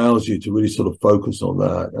Corp allows you to really sort of focus on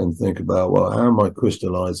that and think about, well, how am I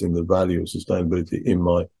crystallizing the value of sustainability in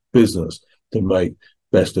my business to make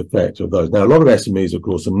best effect of those? Now, a lot of SMEs, of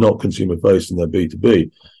course, are not consumer facing, they're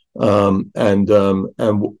B2B. And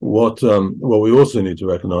what we also need to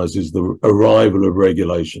recognize is the arrival of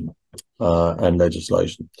regulation and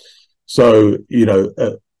legislation. So,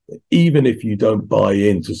 even if you don't buy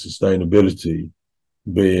into sustainability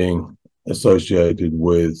being associated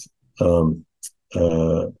with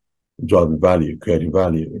driving value, creating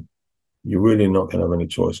value, you're really not going to have any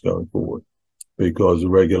choice going forward, because the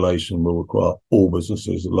regulation will require all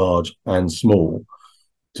businesses, large and small,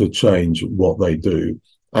 to change what they do,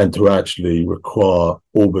 and to actually require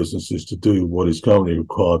all businesses to do what is currently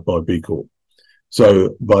required by B Corp.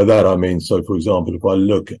 So by that, I mean, so for example, if I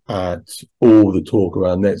look at all the talk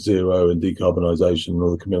around net zero and decarbonisation and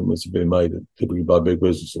all the commitments that have been made typically by big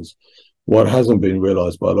businesses, what hasn't been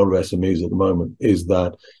realised by a lot of SMEs at the moment is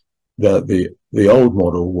that the old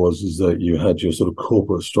model is that you had your sort of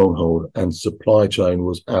corporate stronghold and supply chain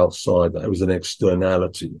was outside that. It was an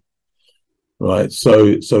externality. Right.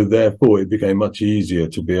 So therefore it became much easier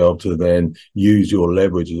to be able to then use your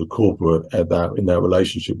leverage as a corporate in that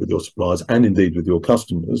relationship with your suppliers and indeed with your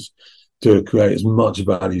customers to create as much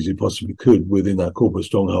value as you possibly could within that corporate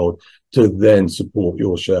stronghold to then support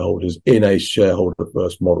your shareholders in a shareholder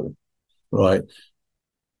first model. Right.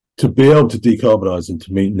 To be able to decarbonize and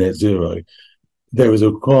to meet net zero, there is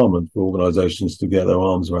a requirement for organizations to get their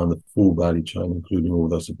arms around the full value chain, including all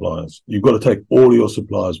their suppliers. You've got to take all your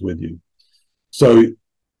suppliers with you. So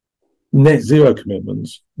net zero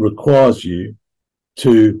commitments requires you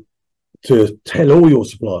to tell all your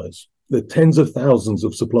suppliers, the tens of thousands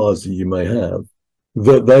of suppliers that you may have,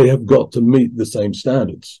 that they have got to meet the same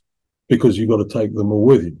standards, because you've got to take them all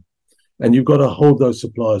with you. And you've got to hold those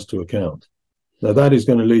suppliers to account. Now, that is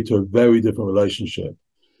going to lead to a very different relationship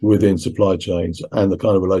within supply chains and the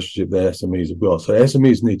kind of relationship that SMEs have got. So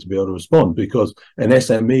SMEs need to be able to respond, because an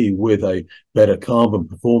SME with a better carbon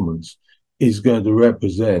performance is going to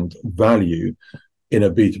represent value in a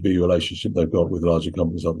B2B relationship they've got with larger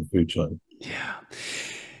companies up the food chain. Yeah.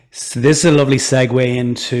 So this is a lovely segue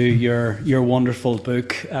into your wonderful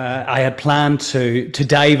book. I had planned to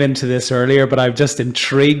dive into this earlier, but I'm just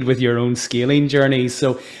intrigued with your own scaling journey.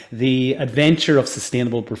 So the adventure of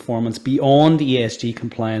sustainable performance beyond ESG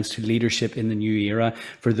compliance to leadership in the new era.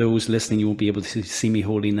 For those listening, you won't be able to see me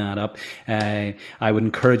holding that up. I would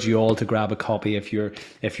encourage you all to grab a copy if you're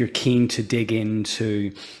keen to dig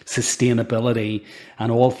into sustainability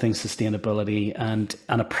and all things sustainability and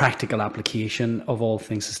a practical application of all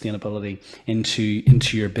things sustainability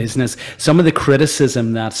into your business. Some of the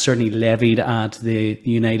criticism that's certainly levied at the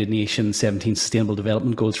United Nations 17 Sustainable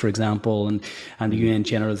Development Goals, for example, and the UN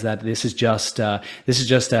General, is that this is just a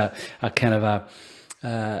kind of a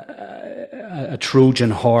Trojan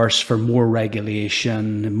horse for more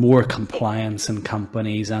regulation, more compliance in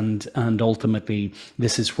companies, and ultimately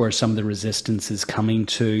this is where some of the resistance is coming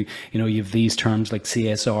to. You have these terms like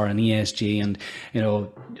CSR and ESG, and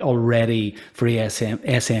already for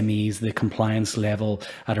SMEs the compliance level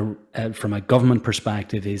from a government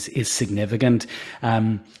perspective is significant.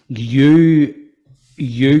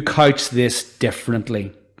 You couch this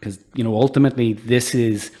differently, because ultimately this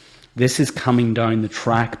is coming down the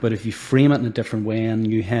track, but if you frame it in a different way, and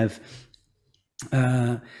you have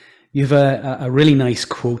a really nice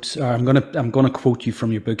quote, or I'm gonna quote you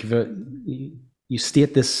from your book. You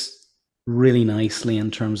state this really nicely in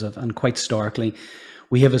terms of, and quite starkly,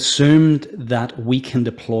 we have assumed that we can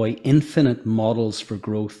deploy infinite models for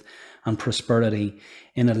growth and prosperity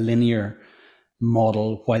in a linear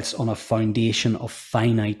model whilst on a foundation of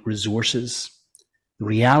finite resources.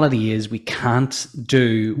 reality is we can't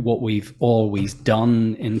do what we've always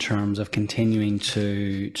done in terms of continuing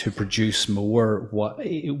to produce more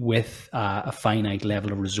with a finite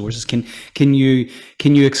level of resources. Can you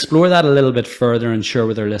explore that a little bit further and share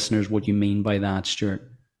with our listeners what you mean by that,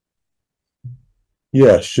 Stuart?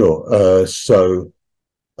 Yeah, sure. So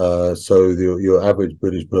your average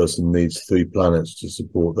British person needs 3 planets to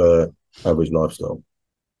support their average lifestyle.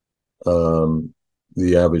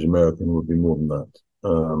 The average American would be more than that.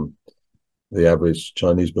 The average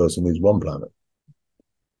Chinese person needs 1 planet.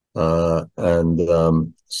 But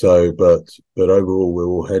overall, we're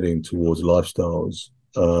all heading towards lifestyles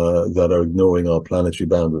that are ignoring our planetary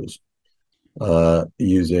boundaries,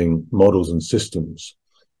 using models and systems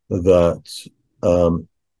that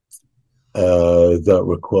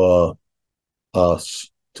require us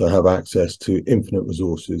to have access to infinite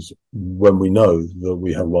resources when we know that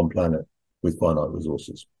we have 1 planet with finite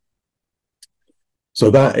resources. So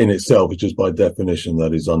that in itself is just by definition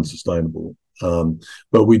that is unsustainable.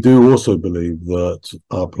 But we do also believe that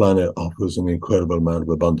our planet offers an incredible amount of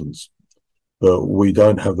abundance, but we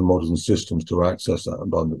don't have the models and systems to access that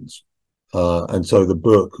abundance. And so the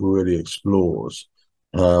book really explores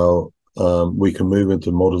how we can move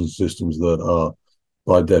into models and systems that are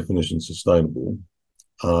by definition sustainable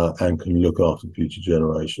and can look after future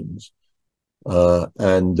generations.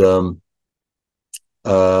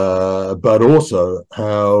 But also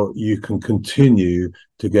how you can continue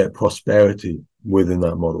to get prosperity within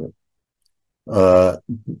that model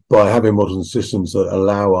by having models and systems that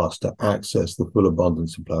allow us to access the full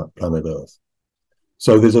abundance of planet Earth.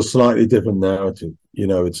 So there's a slightly different narrative.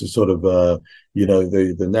 It's a sort of, the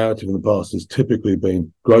narrative in the past has typically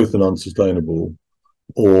been growth and unsustainable,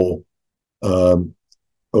 or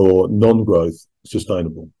non-growth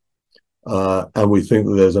sustainable. And we think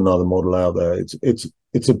that there's another model out there.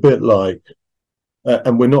 It's a bit like,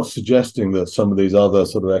 and we're not suggesting that some of these other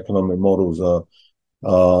sort of economic models are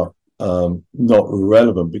not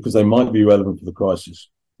relevant, because they might be relevant for the crisis.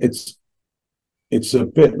 It's a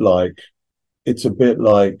bit like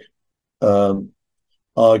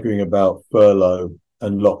arguing about furlough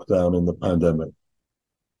and lockdown in the pandemic.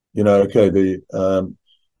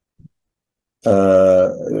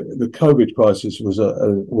 The COVID crisis was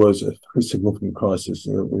a significant crisis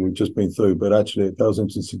that we've just been through, but actually it goes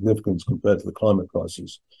into significance compared to the climate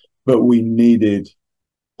crisis. But we needed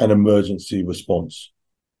an emergency response.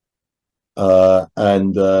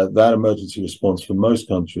 That emergency response for most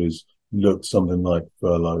countries looked something like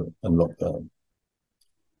furlough and lockdown.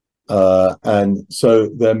 And so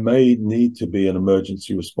there may need to be an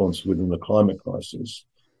emergency response within the climate crisis,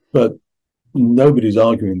 but nobody's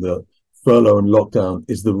arguing that furlough and lockdown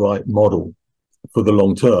is the right model for the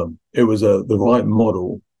long term. It was the right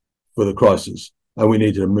model for the crisis, and we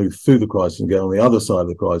needed to move through the crisis and get on the other side of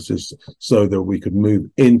the crisis so that we could move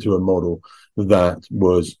into a model that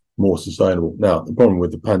was more sustainable. Now, the problem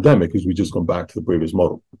with the pandemic is we've just gone back to the previous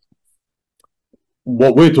model.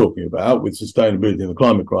 What we're talking about with sustainability in the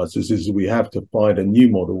climate crisis is that we have to find a new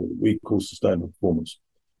model we call sustainable performance.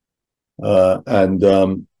 And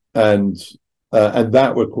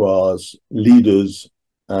that requires leaders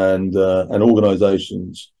and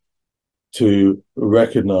organizations to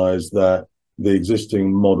recognize that the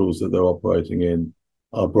existing models that they're operating in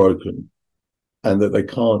are broken, and that they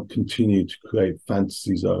can't continue to create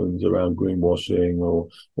fantasy zones around greenwashing or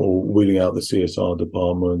wheeling out the CSR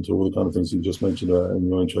department, or all the kind of things you just mentioned in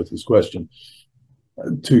your intro to this question,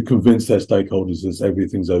 to convince their stakeholders that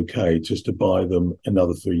everything's okay, just to buy them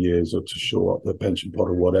another 3 years or to shore up their pension pot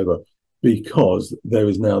or whatever, because there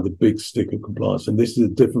is now the big stick of compliance. And this is a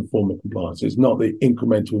different form of compliance. It's not the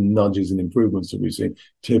incremental nudges and improvements that we've seen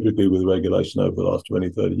typically with regulation over the last 20,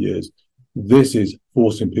 30 years. This is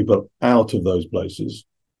forcing people out of those places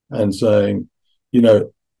and saying,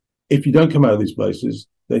 if you don't come out of these places,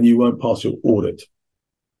 then you won't pass your audit.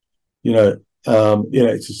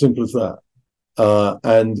 It's as simple as that.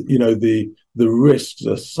 The risks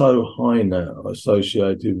are so high now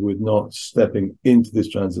associated with not stepping into this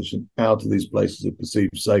transition, out of these places of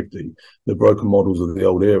perceived safety, the broken models of the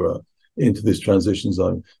old era, into this transition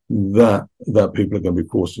zone, that people are going to be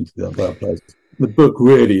forced into that place. The book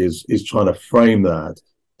really is trying to frame that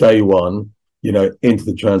day one, into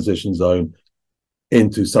the transition zone,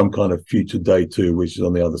 into some kind of future day two, which is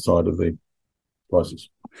on the other side of the crisis.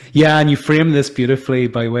 Yeah, and you frame this beautifully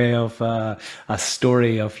by way of a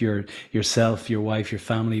story of yourself, your wife, your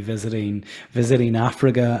family visiting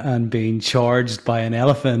Africa and being charged by an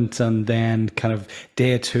elephant, and then kind of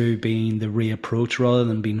day two being the reapproach rather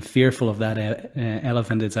than being fearful of that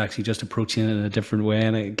elephant. It's actually just approaching it in a different way.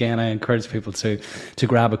 And again, I encourage people to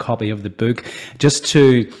grab a copy of the book just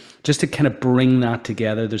to kind of bring that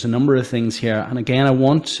together. There's a number of things here. And again, I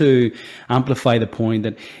want to amplify the point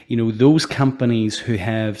that, you know, those companies who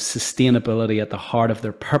have sustainability at the heart of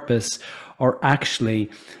their purpose are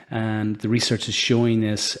actually, and the research is showing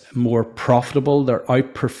this, more profitable. They're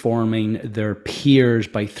outperforming their peers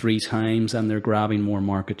by 3 times, and they're grabbing more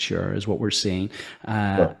market share is what we're seeing.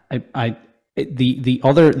 Yeah. The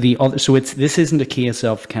other, so this isn't a case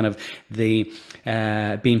of kind of the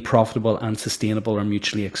being profitable and sustainable are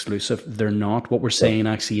mutually exclusive. They're not. What we're saying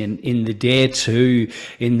actually in the day two,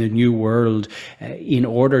 in the new world, in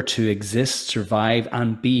order to exist, survive,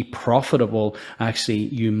 and be profitable, actually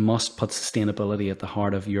you must put sustainability at the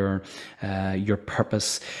heart of your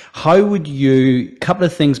purpose. How would you, a couple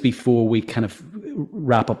of things before we kind of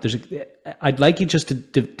wrap up. I'd like you just to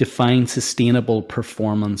define sustainable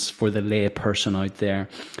performance for the lay person out there.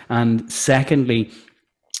 And secondly,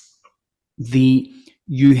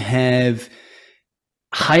 you have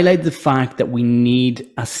highlighted the fact that we need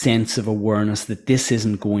a sense of awareness that this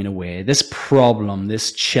isn't going away. This problem,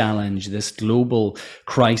 this challenge, this global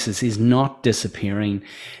crisis is not disappearing.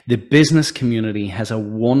 The business community has a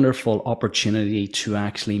wonderful opportunity to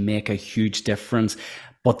actually make a huge difference.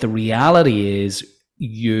 But the reality is,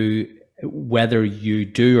 whether you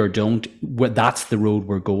do or don't, that's the road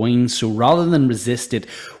we're going. So rather than resist it,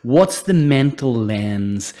 what's the mental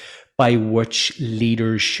lens by which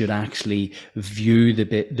leaders should actually view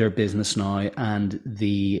their business now and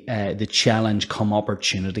the challenge come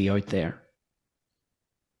opportunity out there?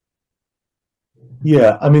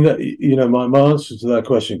 Yeah, I mean, you know, my answer to that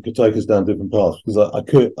question could take us down different paths, because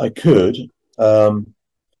I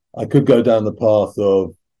could go down the path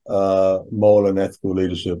of moral and ethical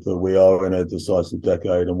leadership, that we are in a decisive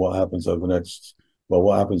decade, and what happens over the next, well,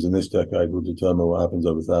 what happens in this decade will determine what happens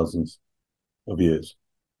over thousands of years.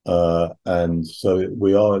 And so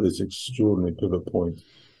we are at this extraordinary pivot point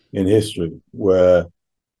in history where,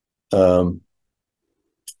 you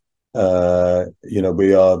know,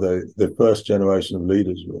 we are the first generation of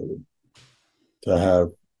leaders, really, to have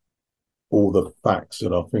all the facts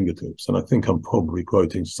at our fingertips. And I think I'm probably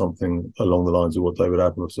quoting something along the lines of what David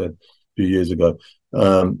Appel said a few years ago,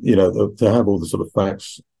 you know, to have all the sort of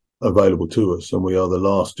facts available to us, and we are the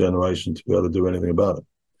last generation to be able to do anything about it.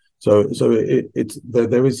 So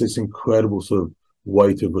there is this incredible sort of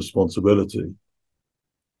weight of responsibility.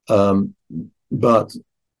 But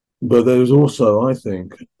there's also, I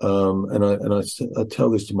think, and I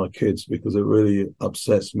tell this to my kids because it really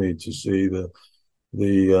upsets me to see the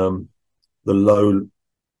low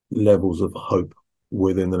levels of hope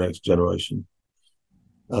within the next generation.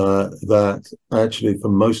 That actually, for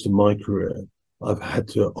most of my career, I've had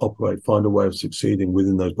to find a way of succeeding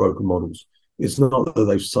within those broken models. It's not that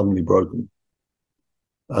they've suddenly broken,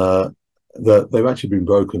 that they've actually been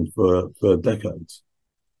broken for decades.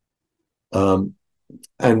 And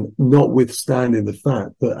notwithstanding the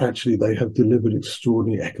fact that actually they have delivered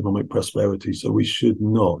extraordinary economic prosperity, so we should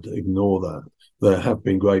not ignore that. There have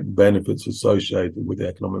been great benefits associated with the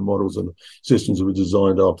economic models and systems that were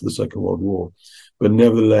designed after the Second World War. But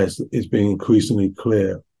nevertheless, it's been increasingly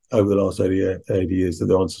clear over the last 80 years that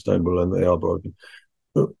they're unsustainable and they are broken.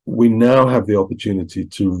 But we now have the opportunity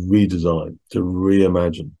to redesign, to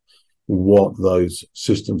reimagine what those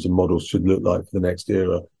systems and models should look like for the next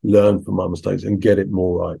era, learn from our mistakes and get it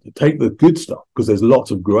more right. Take the good stuff, because there's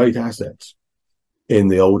lots of great assets in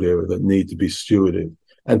the old era that need to be stewarded,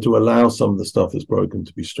 and to allow some of the stuff that's broken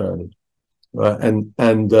to be stranded. Right? And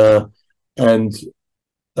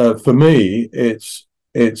for me, it's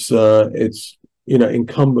you know,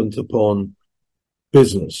 incumbent upon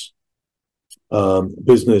business.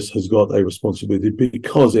 Business has got a responsibility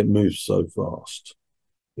because it moves so fast.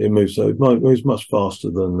 It moves much faster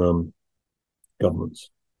than governments.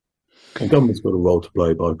 And government's got a role to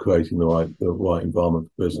play by creating the right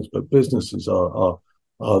environment for business. But businesses are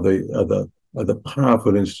the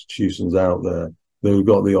powerful institutions out there that have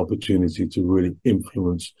got the opportunity to really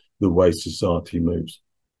influence the way society moves.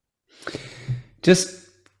 Just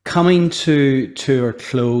coming to our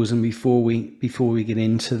close, and before we get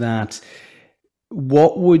into that,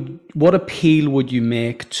 what appeal would you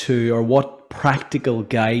make to, or what practical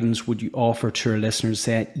guidance would you offer to our listeners?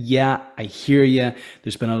 Say, yeah, I hear you.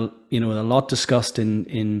 There's been a lot discussed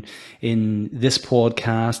in this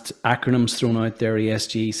podcast, acronyms thrown out there,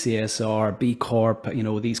 ESG, CSR, B-Corp,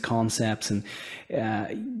 these concepts, and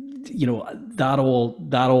that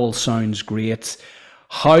all sounds great.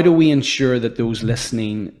 How do we ensure that those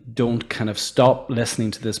listening don't kind of stop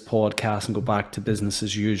listening to this podcast and go back to business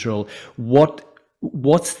as usual?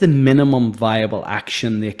 What's the minimum viable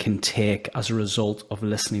action they can take as a result of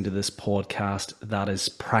listening to this podcast that is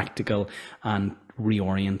practical and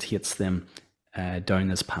reorientates them down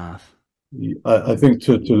this path? I think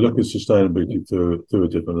to look at sustainability through a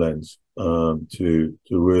different lens, to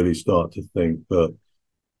really start to think that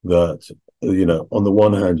on the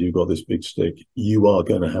one hand, you've got this big stick, you are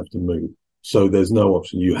going to have to move. So there's no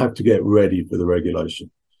option. You have to get ready for the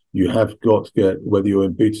regulation. You have got to get, whether you're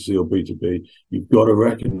in B2C or B2B, you've got to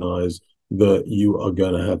recognize that you are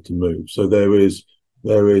going to have to move. So there's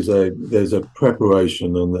a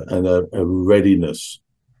preparation and a readiness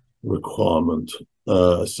requirement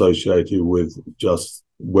associated with just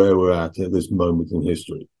where we're at this moment in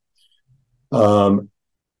history.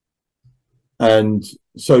 And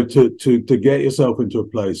so to get yourself into a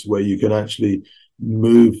place where you can actually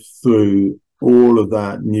move through all of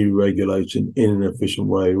that new regulation in an efficient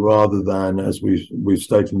way, rather than, as we've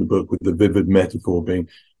stated in the book, with the vivid metaphor being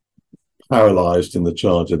paralyzed in the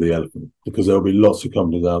charge of the elephant, because there'll be lots of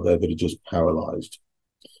companies out there that are just paralyzed.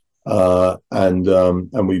 And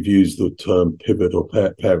we've used the term pivot or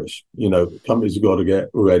perish. Companies have got to get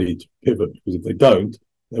ready to pivot, because if they don't,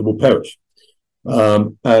 they will perish.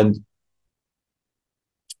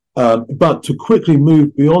 But to quickly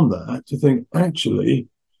move beyond that, to think, actually,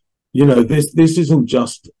 this isn't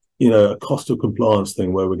just, a cost of compliance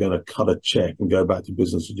thing where we're going to cut a check and go back to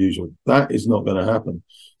business as usual. That is not going to happen.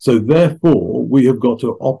 So therefore, we have got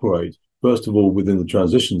to operate, first of all, within the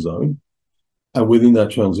transition zone. And within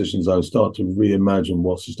that transition zone, start to reimagine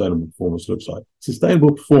what sustainable performance looks like.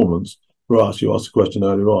 Sustainable performance, for us, you asked a question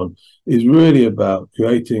earlier on, is really about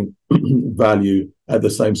creating value at the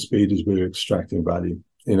same speed as we're extracting value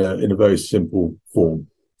in a very simple form.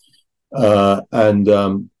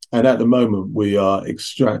 And at the moment, we are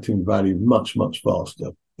extracting value much, much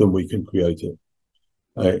faster than we can create it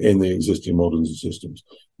in the existing models and systems.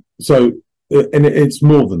 So, and it's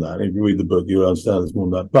more than that. If you read the book, you'll understand it's more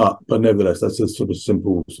than that. But nevertheless, that's a sort of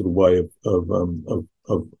simple sort of way of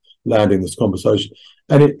landing this conversation.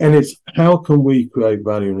 And it's how can we create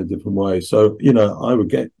value in a different way? So, I would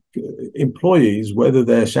get employees, whether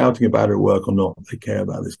they're shouting about it at work or not, they care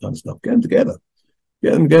about this kind of stuff. Get them together.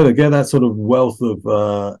 Get that sort of wealth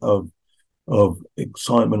of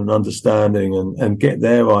excitement and understanding, and get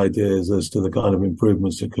their ideas as to the kind of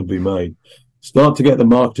improvements that could be made. Start to get the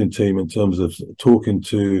marketing team in terms of talking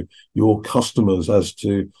to your customers as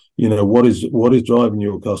to, what is driving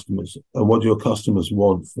your customers and what your customers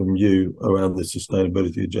want from you around the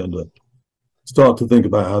sustainability agenda. Start to think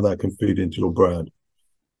about how that can feed into your brand.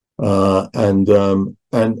 And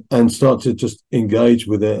start to just engage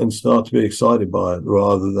with it and start to be excited by it,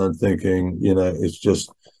 rather than thinking, it's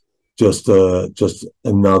just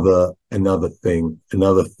another thing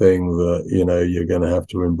that, you're going to have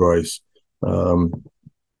to embrace,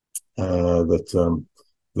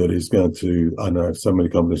 that is going to, I know so many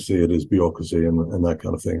companies see it as bureaucracy and that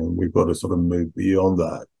kind of thing. And we've got to sort of move beyond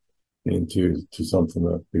that into something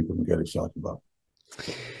that people can get excited about.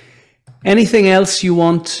 Anything else you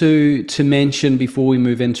want to mention before we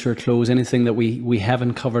move into our close? Anything that we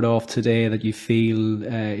haven't covered off today that you feel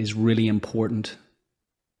is really important?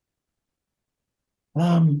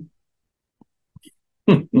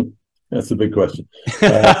 That's a big question,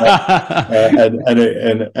 and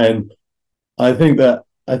I think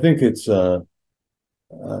it's I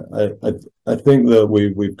think that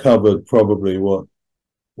we've covered probably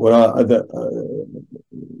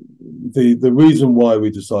the reason why we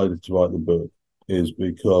decided to write the book is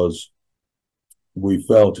because we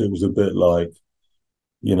felt it was a bit like,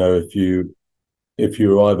 if you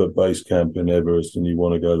arrive at base camp in Everest and you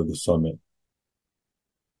want to go to the summit,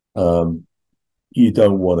 you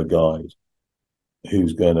don't want a guide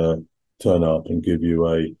who's going to turn up and give you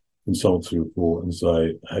a consultancy report and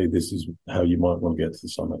say, hey, this is how you might want to get to the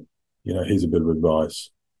summit. Here's a bit of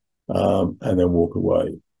advice, and then walk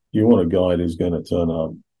away. You want a guide who's going to turn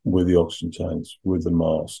up with the oxygen tanks, with the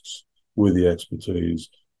masks, with the expertise,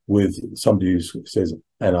 with somebody who says,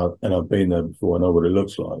 and I've been there before, I know what it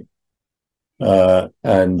looks like.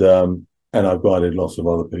 And I've guided lots of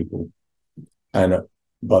other people. And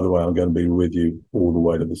by the way, I'm going to be with you all the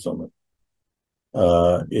way to the summit.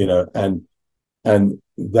 And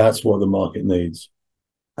that's what the market needs.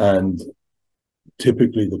 And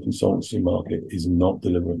typically the consultancy market is not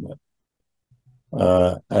delivering that.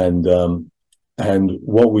 And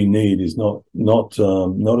what we need is not a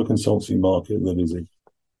consultancy market that is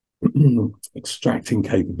extracting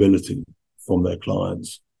capability from their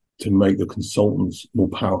clients to make the consultants more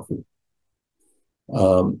powerful.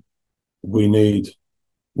 We need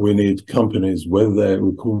companies, whether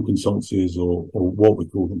we call them consultancies or what we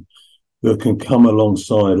call them, that can come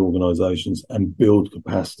alongside organizations and build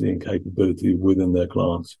capacity and capability within their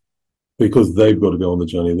clients, because they've got to go on the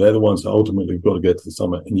journey. They're the ones that ultimately have got to get to the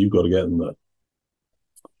summit, and you've got to get them there.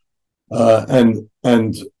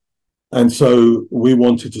 And so we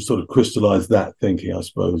wanted to sort of crystallize that thinking, I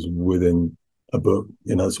suppose, within a book.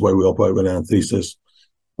 That's the way we operate with Anthesis.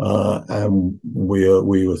 And we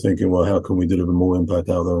were thinking, well, how can we deliver more impact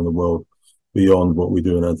out there in the world beyond what we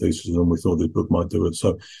do in Anthesis? And we thought this book might do it.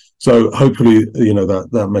 So hopefully,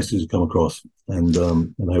 that message has come across, and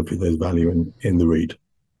hopefully there's value in the read.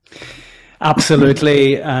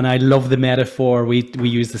 Absolutely. And I love the metaphor. We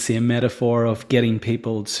use the same metaphor of getting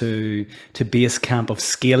people to base camp of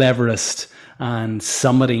Scale Everest and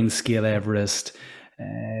summiting Scale Everest,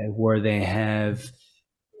 where they have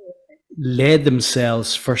led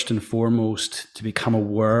themselves first and foremost to become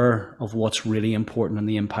aware of what's really important and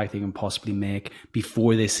the impact they can possibly make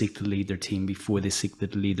before they seek to lead their team, before they seek to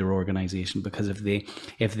lead their organization. Because if they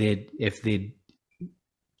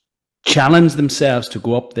challenge themselves to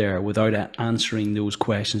go up there without answering those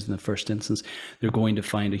questions in the first instance, they're going to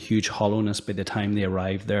find a huge hollowness by the time they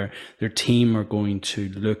arrive there. Their team are going to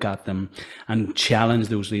look at them and challenge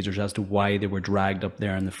those leaders as to why they were dragged up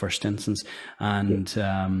there in the first instance. And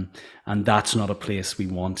that's not a place we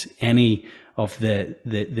want any of the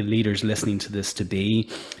leaders listening to this to be.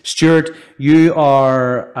 Stuart, you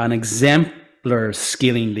are an exemplar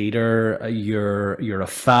scaling leader. You're a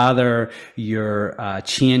father, you're a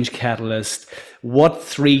change catalyst. What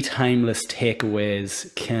 3 timeless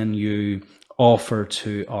takeaways can you offer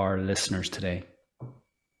to our listeners today?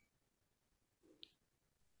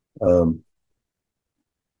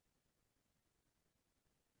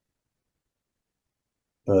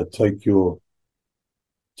 Take your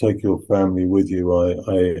family with you. I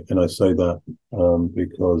say that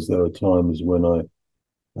because there are times when I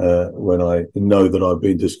know that I've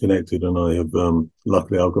been disconnected, and I have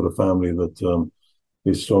luckily I've got a family that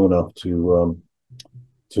is strong enough to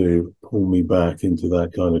pull me back into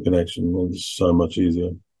that kind of connection. It's so much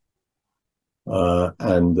easier,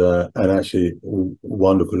 and actually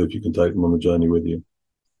wonderful if you can take them on the journey with you.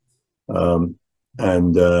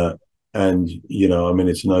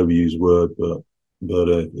 It's an overused word, but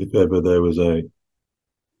if ever there was a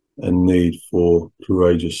need for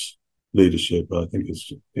courageous leadership, I think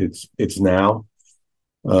it's now,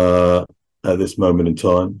 at this moment in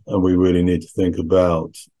time, and we really need to think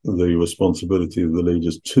about the responsibility of the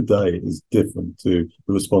leaders today is different to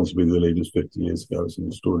the responsibility of the leaders 50 years ago. It's an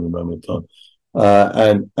extraordinary moment in time,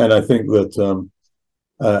 and I think that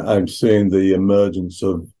I'm seeing the emergence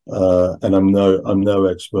of, and I'm no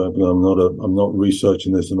expert, I'm not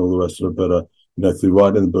researching this and all the rest of it, but through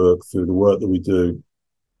writing the book, through the work that we do,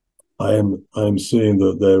 I am seeing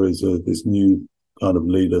that there is this new kind of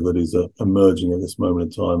leader that is emerging at this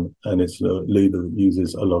moment in time, and it's a leader that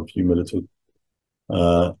uses a lot of humility,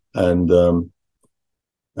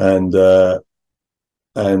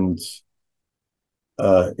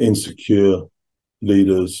 insecure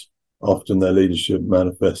leaders, often their leadership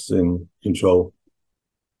manifests in control,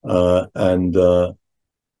 and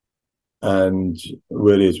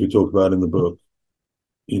really, as we talk about in the book,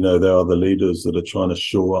 there are the leaders that are trying to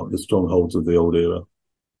shore up the strongholds of the old era,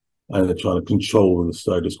 and they're trying to control the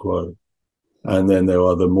status quo. And then there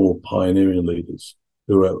are the more pioneering leaders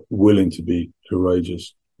who are willing to be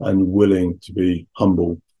courageous and willing to be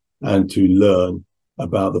humble and to learn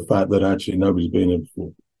about the fact that actually nobody's been here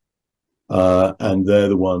before. And they're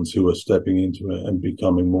the ones who are stepping into it and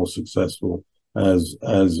becoming more successful as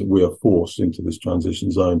we are forced into this transition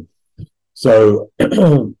zone. So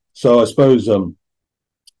I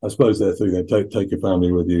suppose there are 3 things. Take your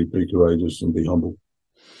family with you, be courageous, and be humble.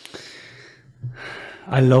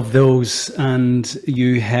 I love those, and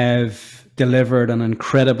you have delivered an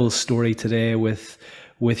incredible story today with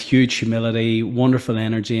huge humility, wonderful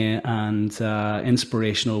energy, and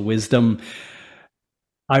inspirational wisdom.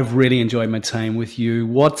 I've really enjoyed my time with you.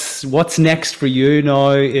 What's next for you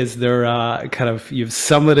now? Is there you've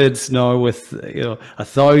summited now with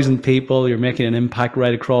 1,000 people, you're making an impact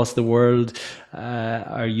right across the world.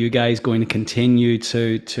 Are you guys going to continue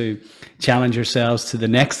to challenge yourselves to the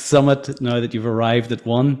next summit now that you've arrived at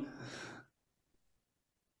one?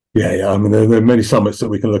 Yeah. I mean, there are many summits that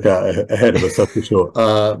we can look at ahead of us, that's for sure.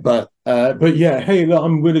 But yeah, hey, look,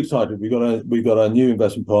 I'm really excited. We got a new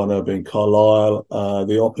investment partner being Carlisle.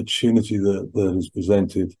 The opportunity that is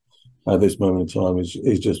presented at this moment in time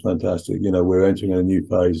is just fantastic. You know, we're entering a new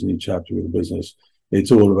phase, a new chapter of the business.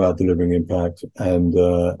 It's all about delivering impact, and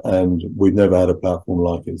we've never had a platform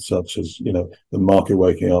like it, such as, you know, the market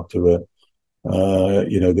waking up to it.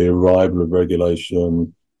 You know, the arrival of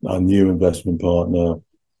regulation, our new investment partner,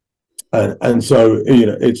 and so, you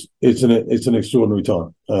know, it's an extraordinary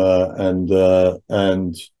time, and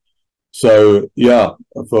so yeah,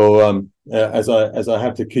 for as I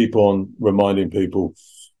have to keep on reminding people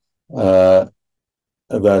that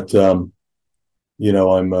you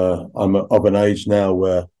know, I'm of an age now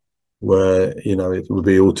where you know, it would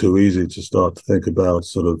be all too easy to start to think about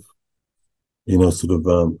sort of, you know,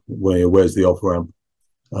 where's the off ramp.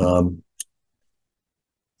 Um,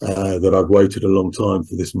 that I've waited a long time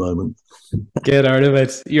for this moment. Get out of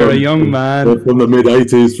it. You're a young man. From the mid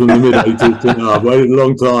 80s to now. I've waited a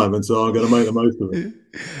long time, and so I'm going to make the most of it.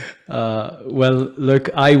 Well, look,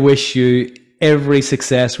 I wish you every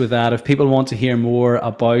success with that. If people want to hear more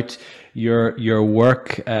about your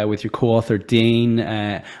work with your co-author Dean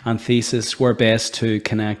Anthesis, where best to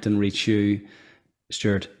connect and reach you,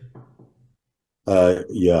 Stuart?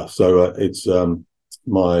 Yeah, so it's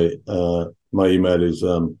my email is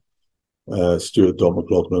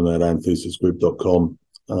Stuart.McLachlan at AnthesisGroup.com.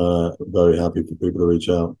 Very happy for people to reach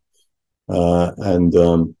out, and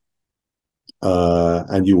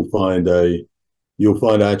you'll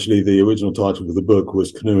find actually the original title of the book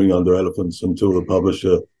was Canoeing Under Elephants, until the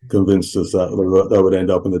publisher convinced us that that would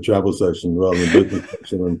end up in the travel section rather than business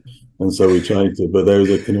section, and so we changed it. But there is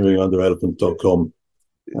a canoeingunderelephants.com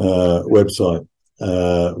website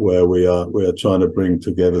where we are trying to bring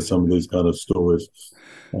together some of these kind of stories.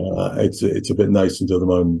 It's a bit nascent at the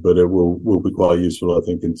moment, but it will be quite useful, I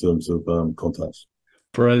think, in terms of contacts.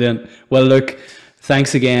 Brilliant. Well, look,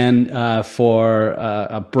 thanks again for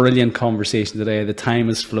a brilliant conversation today. The time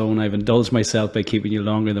has flown. I've indulged myself by keeping you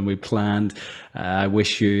longer than we planned. I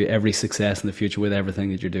wish you every success in the future with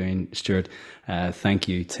everything that you're doing, Stuart. Thank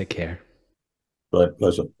you. Take care. Right,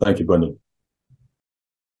 pleasure. Thank you, Brendan.